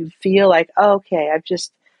head, and you feel like, oh, okay, I've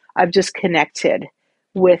just connected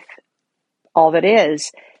with all that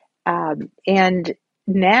is. And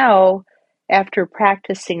now, after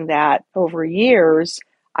practicing that over years,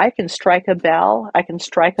 I can strike a bell, I can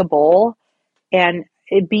strike a bowl, and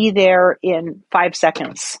it be there in 5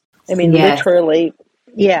 seconds. I mean, literally,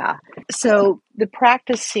 yeah. So the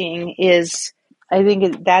practicing is, I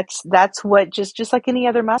think that's what just like any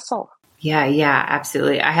other muscle. Yeah,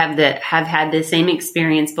 absolutely. I have had the same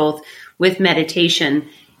experience both with meditation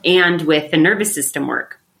and with the nervous system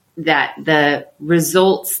work. That the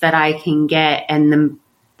results that I can get and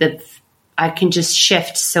I can just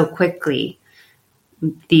shift so quickly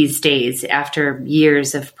these days after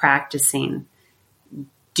years of practicing,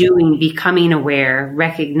 becoming aware,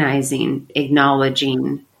 recognizing,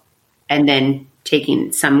 acknowledging, and then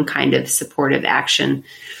taking some kind of supportive action.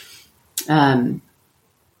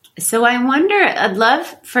 So I wonder, I'd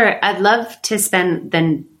love to spend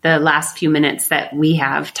then the last few minutes that we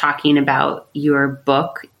have talking about your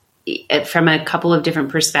book from a couple of different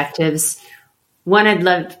perspectives. One, I'd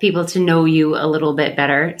love people to know you a little bit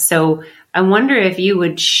better. So I wonder if you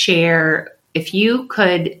would share, if you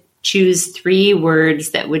could choose 3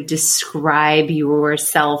 words that would describe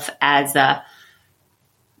yourself as a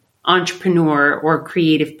entrepreneur or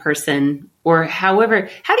creative person, or however,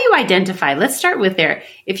 how do you identify? Let's start with there.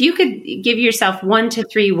 If you could give yourself 1 to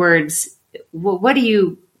 3 words, what do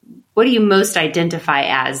you most identify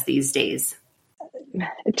as these days?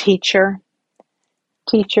 A teacher,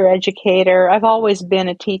 educator. I've always been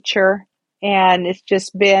a teacher, and it's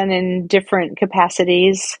just been in different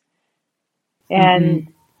capacities, and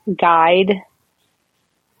guide,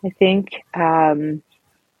 I think.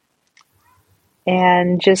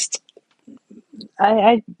 And just,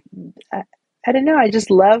 I don't know. I just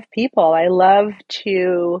love people. I love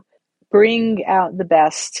to bring out the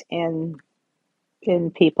best in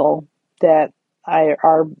people that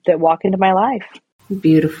walk into my life.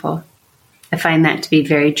 Beautiful. I find that to be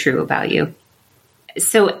very true about you.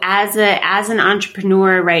 So as an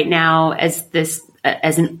entrepreneur right now, as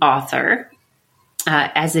an author,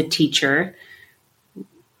 as a teacher,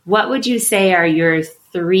 what would you say are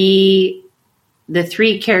the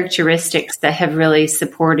 3 characteristics that have really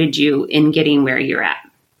supported you in getting where you're at?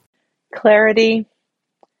 Clarity,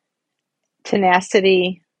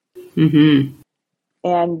 tenacity, and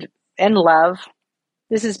love.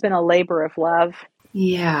 This has been a labor of love.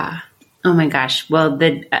 Yeah. Oh my gosh. Well,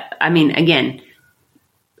 again,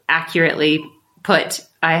 accurately put,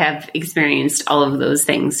 I have experienced all of those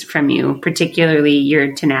things from you, particularly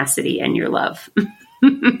your tenacity and your love,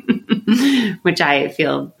 which I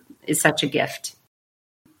feel is such a gift.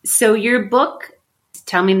 So your book,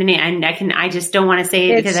 tell me the name. I just don't want to say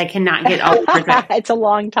it because I cannot get all the words right. It's a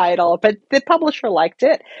long title, but the publisher liked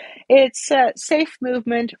it. It's Safe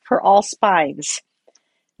Movement for All Spines.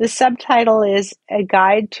 The subtitle is A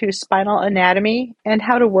Guide to Spinal Anatomy and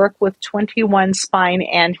How to Work with 21 Spine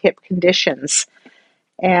and Hip Conditions.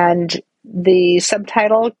 And the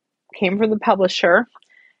subtitle came from the publisher.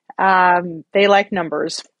 They like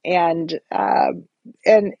numbers, and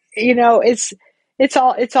you know, it's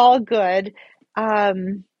all good.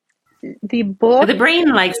 The book, the brain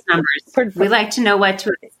likes numbers. We like to know what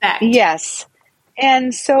to expect. Yes,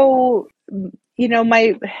 and so, you know,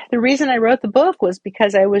 the reason I wrote the book was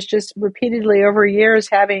because I was just repeatedly over years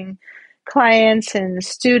having clients and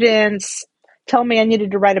students tell me I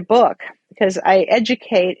needed to write a book because I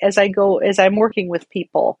educate as I'm working with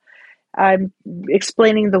people. I'm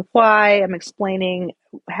explaining the why, I'm explaining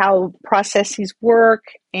how processes work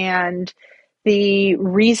and the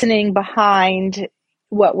reasoning behind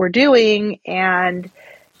what we're doing. And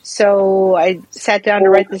so I sat down to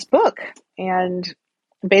write this book and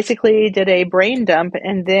basically did a brain dump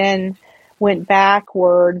and then went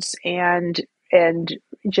backwards and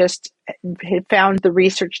just found the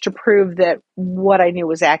research to prove that what I knew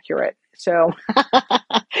was accurate. So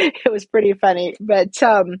it was pretty funny, but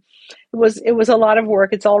it was a lot of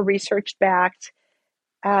work. It's all research backed.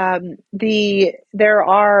 There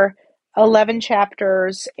are 11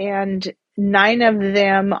 chapters, and 9 of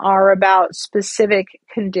them are about specific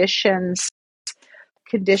condition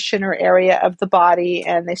or area of the body,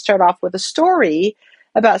 and they start off with a story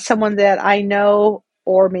about someone that I know,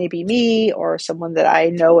 or maybe me, or someone that I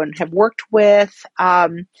know and have worked with.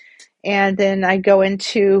 And then I go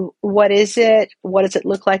into what is it? What does it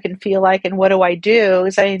look like and feel like? And what do I do?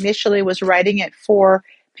 Because I initially was writing it for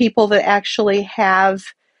people that actually have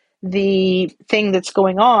the thing that's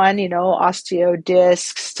going on, you know,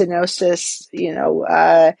 osteodisc, stenosis, you know,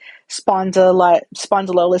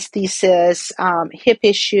 spondylolisthesis, hip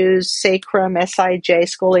issues, sacrum, SIJ,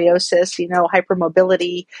 scoliosis, you know,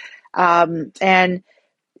 hypermobility,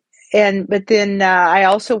 but then I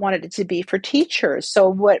also wanted it to be for teachers. So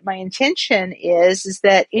what my intention is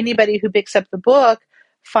that anybody who picks up the book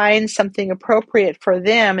finds something appropriate for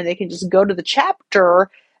them, and they can just go to the chapter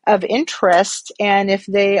of interest. And if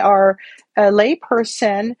they are a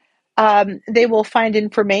layperson, they will find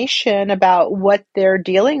information about what they're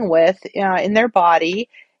dealing with in their body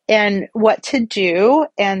and what to do.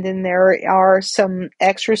 And then there are some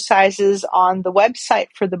exercises on the website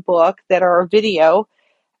for the book that are video.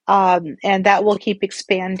 And that will keep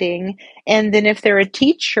expanding. And then if they're a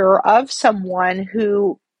teacher of someone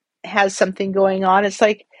who has something going on, it's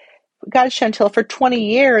like, God, Chantel, for 20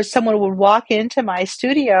 years, someone would walk into my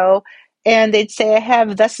studio and they'd say, I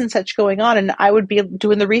have thus and such going on. And I would be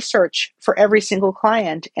doing the research for every single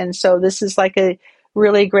client. And so this is like a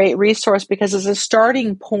really great resource because it's a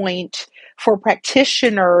starting point for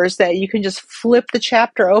practitioners that you can just flip the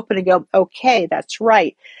chapter open and go, okay, that's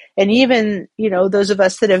right. And even, those of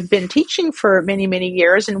us that have been teaching for many, many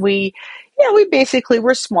years, and we're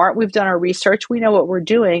smart. We've done our research. We know what we're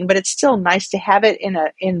doing, but it's still nice to have it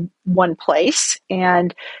in one place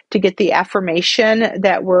and to get the affirmation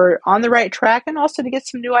that we're on the right track, and also to get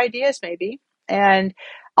some new ideas maybe, and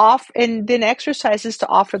then exercises to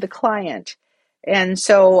offer the client. And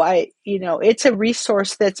so it's a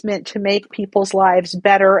resource that's meant to make people's lives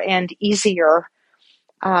better and easier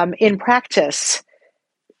in practice.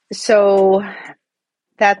 So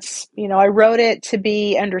that's, I wrote it to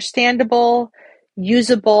be understandable,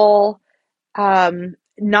 usable,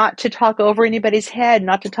 not to talk over anybody's head,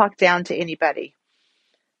 not to talk down to anybody.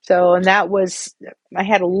 So, and I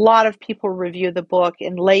had a lot of people review the book,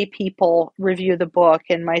 and lay people review the book.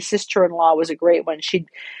 And my sister-in-law was a great one.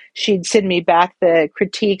 She'd send me back the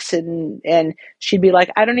critiques, and she'd be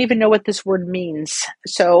like, I don't even know what this word means.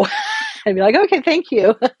 So I'd be like, okay, thank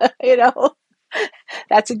you.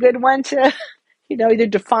 That's a good one to, either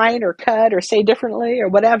define or cut or say differently or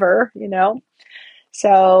whatever,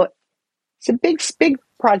 So it's a big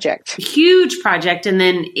project. Huge project. And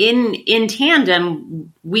then in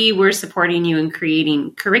tandem, we were supporting you in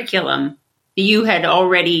creating curriculum. You had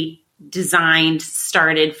already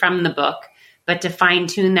started from the book, but to fine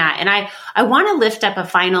tune that. And I want to lift up a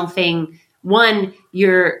final thing. One,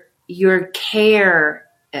 your care,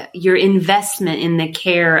 your investment in the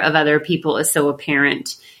care of other people is so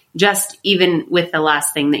apparent. Just even with the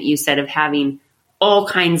last thing that you said of having all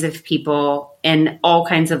kinds of people and all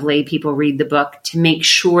kinds of lay people read the book to make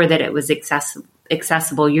sure that it was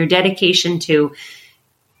accessible. Your dedication to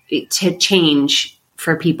change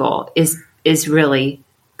for people is really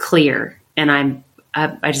clear. And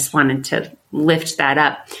I just wanted to lift that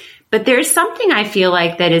up. But there's something I feel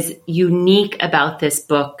like that is unique about this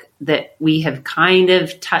book that we have kind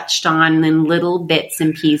of touched on in little bits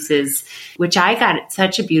and pieces, which I got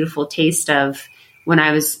such a beautiful taste of when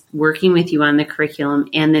I was working with you on the curriculum,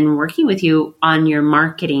 and then working with you on your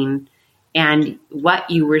marketing and what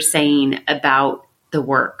you were saying about the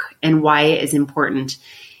work and why it is important.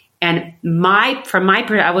 And I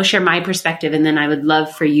will share my perspective, and then I would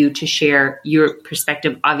love for you to share your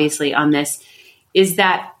perspective, obviously, on this, is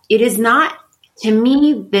that it is not, to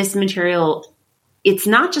me, this material, it's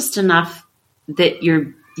not just enough that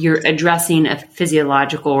you're addressing a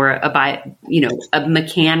physiological or a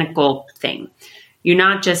mechanical thing.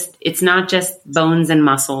 It's not just bones and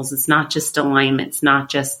muscles. It's not just alignment. It's not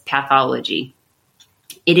just pathology.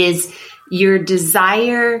 It is your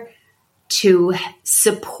desire to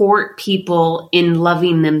support people in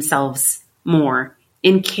loving themselves more,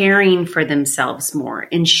 in caring for themselves more,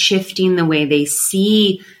 in shifting the way they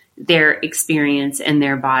see their experience and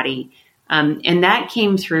their body. And that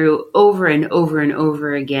came through over and over and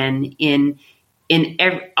over again in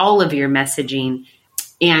all of your messaging.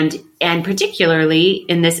 And particularly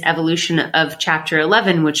in this evolution of chapter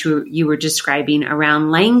 11, which you were describing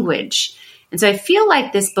around language. And so I feel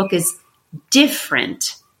like this book is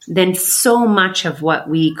different than so much of what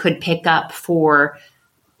we could pick up for,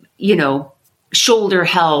 shoulder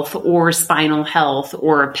health or spinal health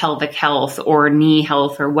or pelvic health or knee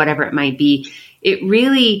health or whatever it might be. It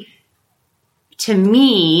really, to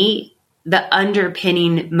me, the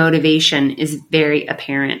underpinning motivation is very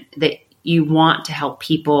apparent, that you want to help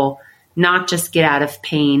people not just get out of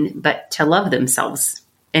pain, but to love themselves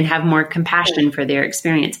and have more compassion for their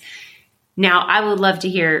experience. Now, I would love to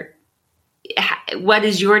hear, what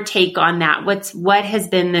is your take on that? What has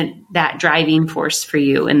been that driving force for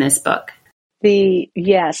you in this book?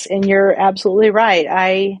 Yes, and you're absolutely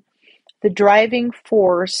right. The driving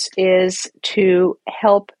force is to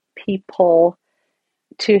help people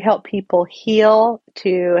heal,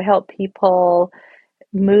 to help people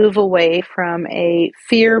move away from a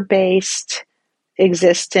fear-based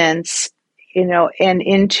existence, and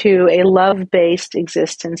into a love-based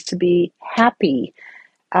existence, to be happy.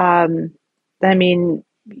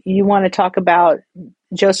 You want to talk about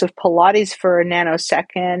Joseph Pilates for a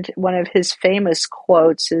nanosecond. One of his famous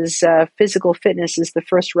quotes is, physical fitness is the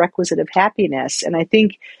first requisite of happiness. And I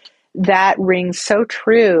think that rings so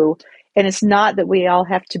true. And it's not that we all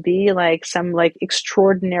have to be like some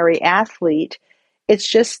extraordinary athlete. It's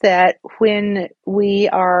just that when we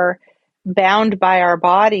are bound by our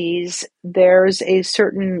bodies, there's a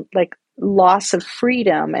certain loss of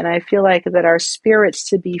freedom. And I feel like that our spirits,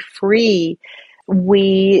 to be free,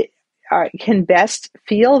 we can best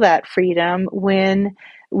feel that freedom when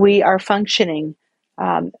we are functioning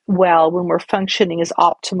well, when we're functioning as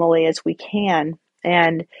optimally as we can.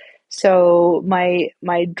 And so my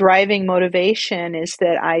driving motivation is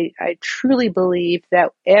that I truly believe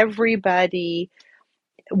that everybody,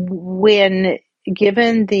 when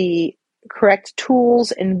given the correct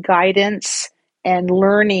tools and guidance and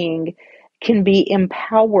learning, can be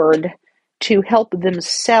empowered to help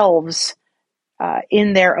themselves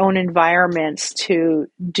in their own environments to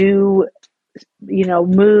do,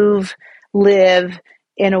 move, live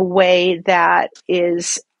in a way that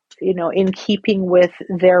is, in keeping with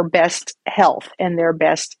their best health and their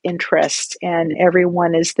best interest. And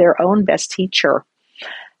everyone is their own best teacher.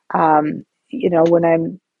 When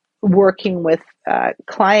I'm working with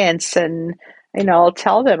clients, and I'll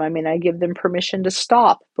tell them, I give them permission to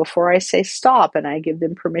stop before I say stop, and I give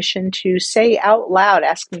them permission to say out loud,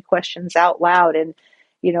 ask me questions out loud. And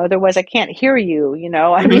otherwise I can't hear you.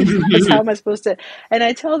 How am I supposed to? And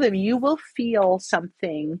I tell them, you will feel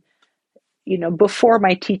something before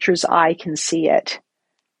my teacher's eye can see it.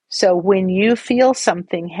 So when you feel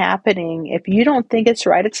something happening, if you don't think it's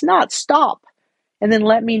right, it's not, stop, and then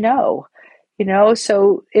let me know.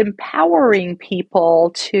 So empowering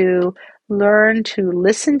people to learn to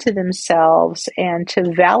listen to themselves and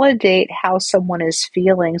to validate how someone is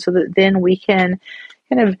feeling, so that then we can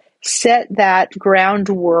kind of set that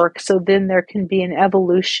groundwork, so then there can be an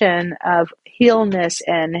evolution of healness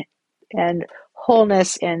and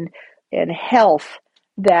wholeness and health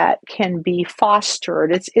that can be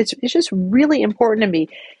fostered. It's just really important to me.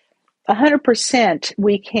 100%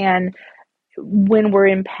 we can, when we're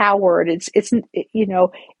empowered, it's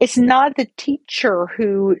not the teacher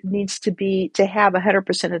who needs to have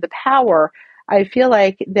 100% of the power. I feel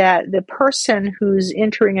like that the person who's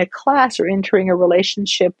entering a class or entering a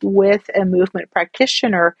relationship with a movement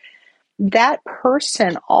practitioner, that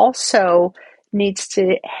person also needs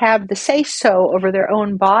to have the say-so over their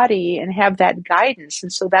own body and have that guidance.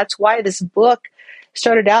 And so that's why this book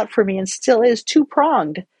started out for me and still is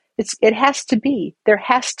two-pronged. There has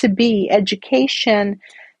to be education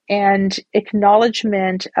and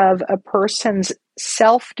acknowledgement of a person's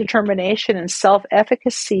self-determination and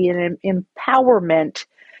self-efficacy and empowerment,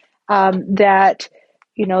 that,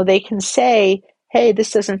 they can say, hey,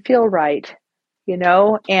 this doesn't feel right,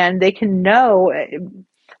 and they can know.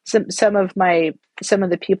 Some of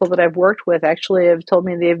the people that I've worked with actually have told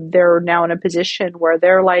me they're now in a position where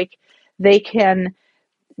they can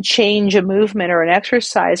change a movement or an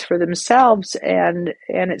exercise for themselves, and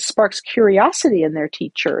it sparks curiosity in their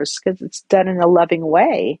teachers because it's done in a loving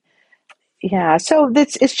way. Yeah, so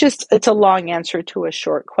it's a long answer to a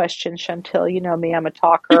short question, Chantil. You know me, I'm a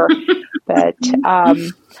talker, but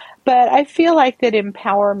I feel like that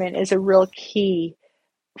empowerment is a real key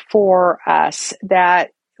for us,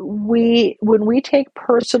 that when we take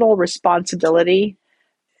personal responsibility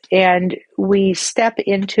and we step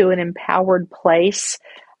into an empowered place,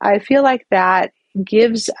 I feel like that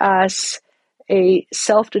gives us a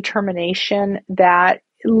self-determination that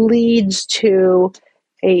leads to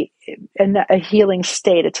a healing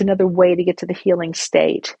state. It's another way to get to the healing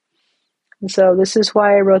state. And so this is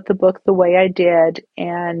why I wrote the book the way I did.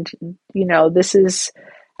 And,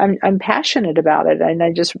 I'm passionate about it. And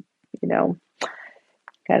I just,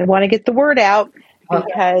 kind of want to get the word out,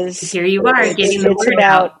 because here you are getting the word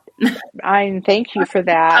out. Thank you for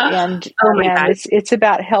that. And it's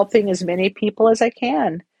about helping as many people as I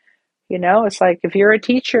can. It's like, if you're a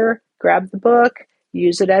teacher, grab the book,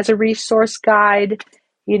 use it as a resource guide.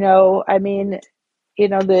 It's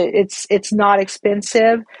not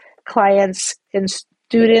expensive. Clients and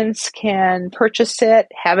students can purchase it,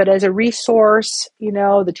 have it as a resource,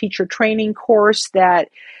 the teacher training course that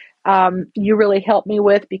you really helped me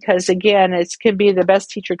with, because again, it can be the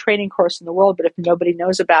best teacher training course in the world, but if nobody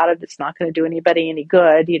knows about it, it's not going to do anybody any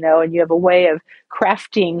good, and you have a way of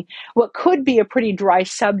crafting what could be a pretty dry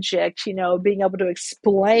subject, being able to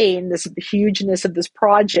explain this hugeness of this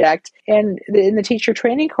project. And in the teacher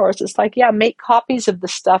training course, it's like, make copies of the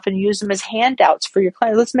stuff and use them as handouts for your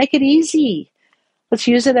clients. Let's make it easy. Let's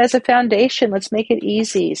use it as a foundation. Let's make it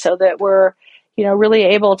easy so that we're really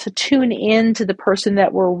able to tune in to the person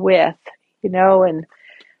that we're with,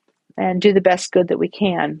 and do the best good that we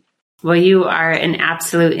can. Well, you are an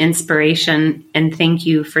absolute inspiration, and thank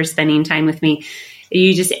you for spending time with me.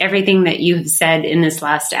 Everything that you have said in this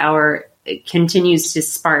last hour continues to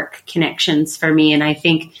spark connections for me. And I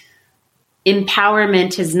think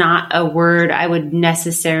empowerment is not a word I would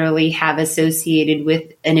necessarily have associated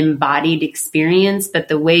with an embodied experience, but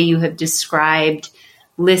the way you have described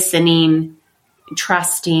listening,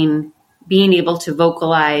 trusting, being able to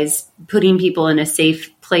vocalize, putting people in a safe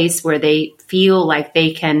place where they feel like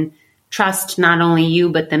they can trust not only you,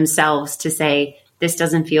 but themselves to say, this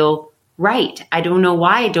doesn't feel right. I don't know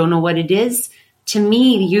why. I don't know what it is. To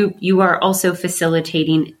me, you are also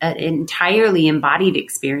facilitating an entirely embodied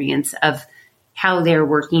experience of how they're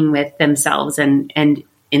working with themselves and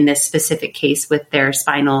in this specific case with their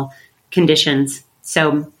spinal conditions.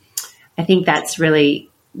 So I think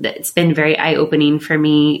it's been very eye-opening for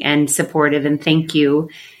me and supportive, and thank you.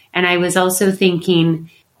 And I was also thinking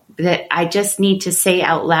that I just need to say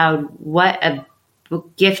out loud what a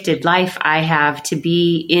gifted life I have to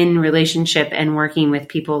be in relationship and working with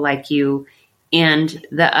people like you and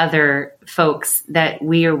the other folks that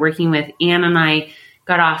we are working with. Anne and I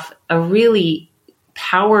got off a really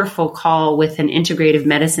powerful call with an integrative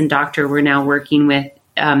medicine doctor we're now working with,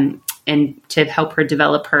 and to help her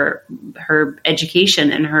develop her education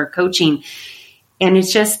and her coaching. And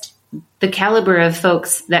it's just the caliber of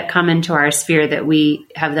folks that come into our sphere that we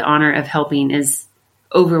have the honor of helping is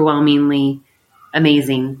overwhelmingly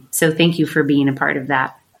amazing. So thank you for being a part of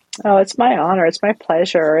that. Oh, it's my honor. It's my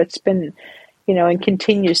pleasure. It's been, and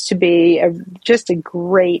continues to be just a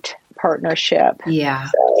great partnership. Yeah.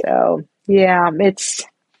 So yeah,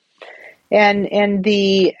 and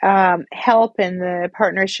the help and the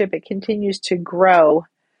partnership, it continues to grow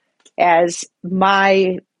as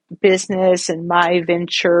my business and my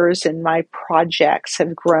ventures and my projects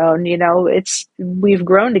have grown. We've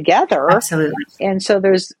grown together. Absolutely. And so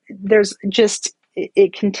there's just,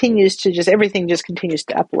 it continues to everything just continues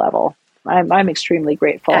to up level. I'm extremely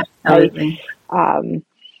grateful. Absolutely.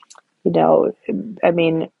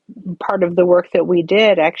 Part of the work that we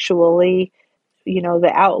did actually,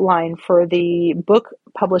 the outline for the book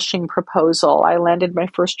publishing proposal, I landed my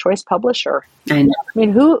first choice publisher. I know. I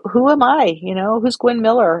mean, who am I? Who's Gwen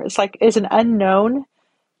Miller? It's like, is an unknown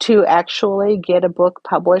to actually get a book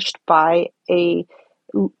published by a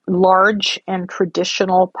large and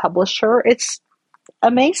traditional publisher. It's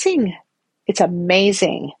amazing. It's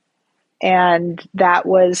amazing. And that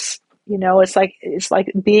was, it's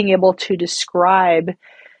like being able to describe,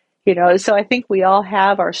 so I think we all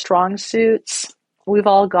have our strong suits. We've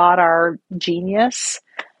all got our genius.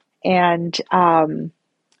 And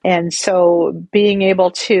so being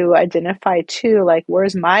able to identify too, like,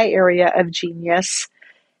 where's my area of genius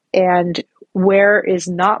and where is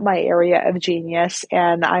not my area of genius,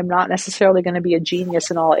 and I'm not necessarily going to be a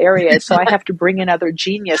genius in all areas, so I have to bring in other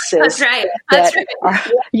geniuses. That's right. That's right.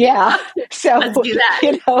 Yeah. So let's do that.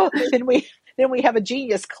 Then we have a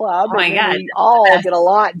genius club. Oh my God. We all get a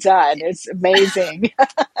lot done. It's amazing.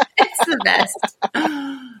 It's the best.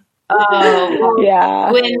 Oh,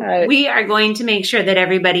 yeah. Gwen, we are going to make sure that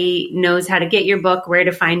everybody knows how to get your book, where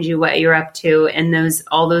to find you, what you're up to, and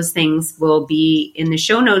all those things will be in the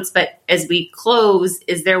show notes. But as we close,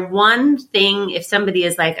 is there one thing, if somebody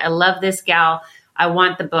is like, I love this gal, I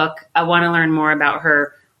want the book, I want to learn more about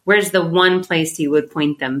her, where's the one place you would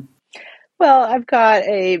point them? Well, I've got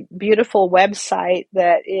a beautiful website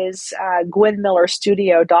that is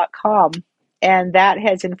gwenmillerstudio.com. And that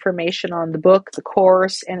has information on the book, the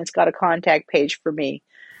course, and it's got a contact page for me.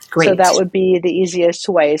 Great. So that would be the easiest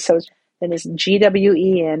way. So then it's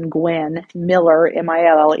GWEN, Gwen, Miller,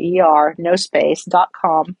 MILLER, no space,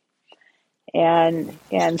 .com.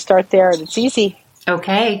 And start there. It's easy.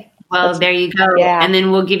 Okay. Well, there you go. Yeah. And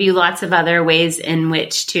then we'll give you lots of other ways in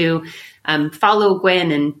which to follow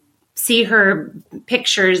Gwen and see her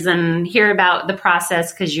pictures and hear about the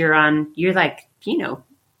process, because you're like,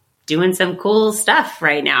 doing some cool stuff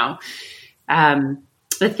right now.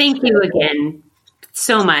 But thank you again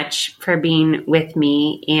so much for being with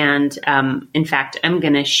me. And in fact, I'm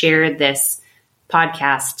going to share this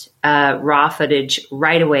podcast raw footage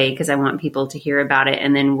right away because I want people to hear about it.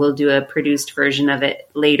 And then we'll do a produced version of it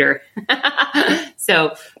later.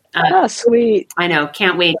 So, sweet. I know.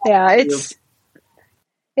 Can't wait. Yeah,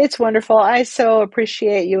 it's wonderful. I so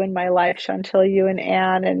appreciate you in my life, Chantel, you and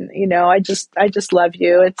Anne. And, I just love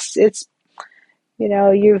you. It's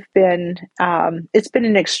you've been, it's been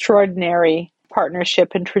an extraordinary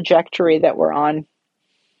partnership and trajectory that we're on.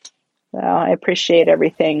 So I appreciate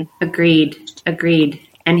everything. Agreed.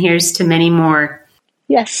 And here's to many more.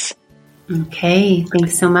 Yes. Okay.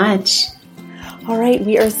 Thanks so much. All right,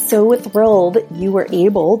 we are so thrilled you were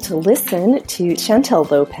able to listen to Chantel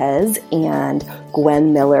Lopez and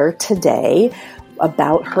Gwen Miller today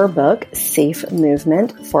about her book, Safe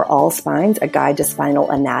Movement for All Spines, A Guide to Spinal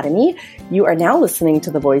Anatomy. You are now listening to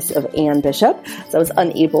the voice of Anne Bishop, so I was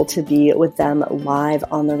unable to be with them live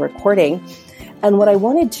on the recording. And what I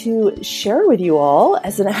wanted to share with you all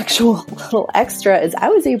as an actual little extra is I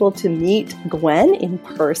was able to meet Gwen in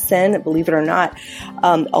person, believe it or not.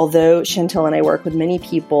 Although Chantel and I work with many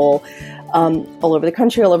people all over the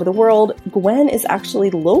country, all over the world, Gwen is actually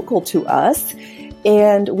local to us.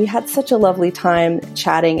 And we had such a lovely time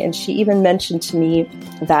chatting. And she even mentioned to me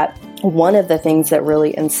that one of the things that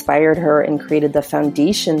really inspired her and created the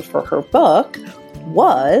foundation for her book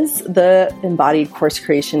was the Embodied Course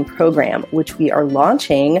Creation Program, which we are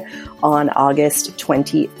launching on August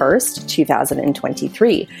 21st,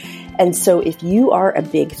 2023. And so if you are a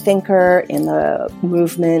big thinker in the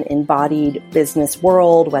movement embodied business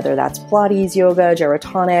world, whether that's Pilates, yoga,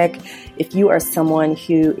 gyrotonic, if you are someone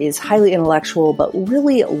who is highly intellectual but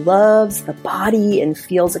really loves the body and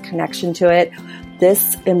feels a connection to it,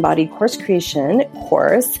 this Embodied Course Creation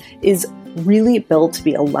course is really built to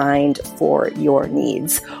be aligned for your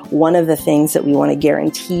needs. One of the things that we want to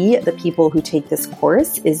guarantee the people who take this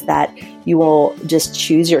course is that you will just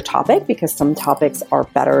choose your topic, because some topics are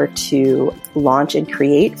better to launch and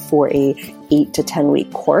create for a 8 to 10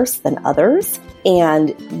 week course than others.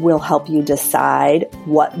 And we'll help you decide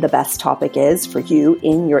what the best topic is for you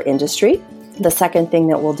in your industry. The second thing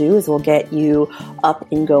that we'll do is we'll get you up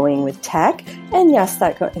and going with tech. And yes,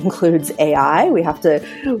 that includes AI. We have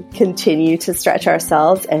to continue to stretch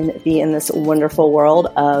ourselves and be in this wonderful world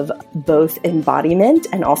of both embodiment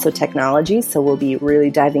and also technology. So we'll be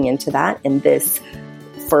really diving into that in this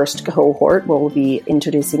first cohort, where we'll be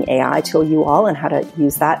introducing AI to you all and how to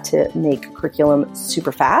use that to make curriculum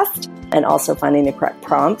super fast, and also finding the correct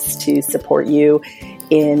prompts to support you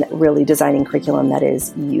in really designing curriculum that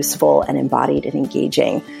is useful and embodied and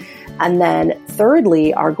engaging. And then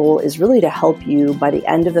thirdly, our goal is really to help you by the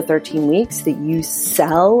end of the 13 weeks that you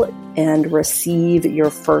sell and receive your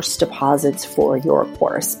first deposits for your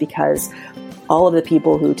course, because all of the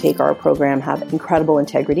people who take our program have incredible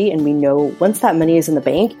integrity. And we know once that money is in the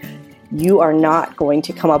bank, you are not going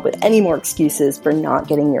to come up with any more excuses for not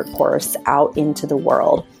getting your course out into the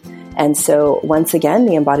world. And so once again,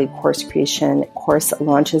 the Embodied Course Creation course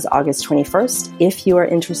launches August 21st. If you are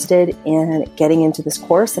interested in getting into this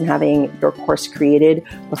course and having your course created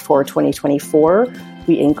before 2024,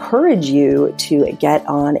 we encourage you to get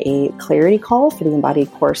on a clarity call for the Embodied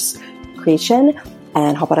Course Creation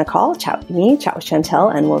and hop on a call, chat with me, chat with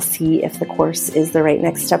Chantel, and we'll see if the course is the right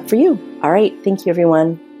next step for you. All right. Thank you,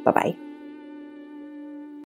 everyone. Bye-bye.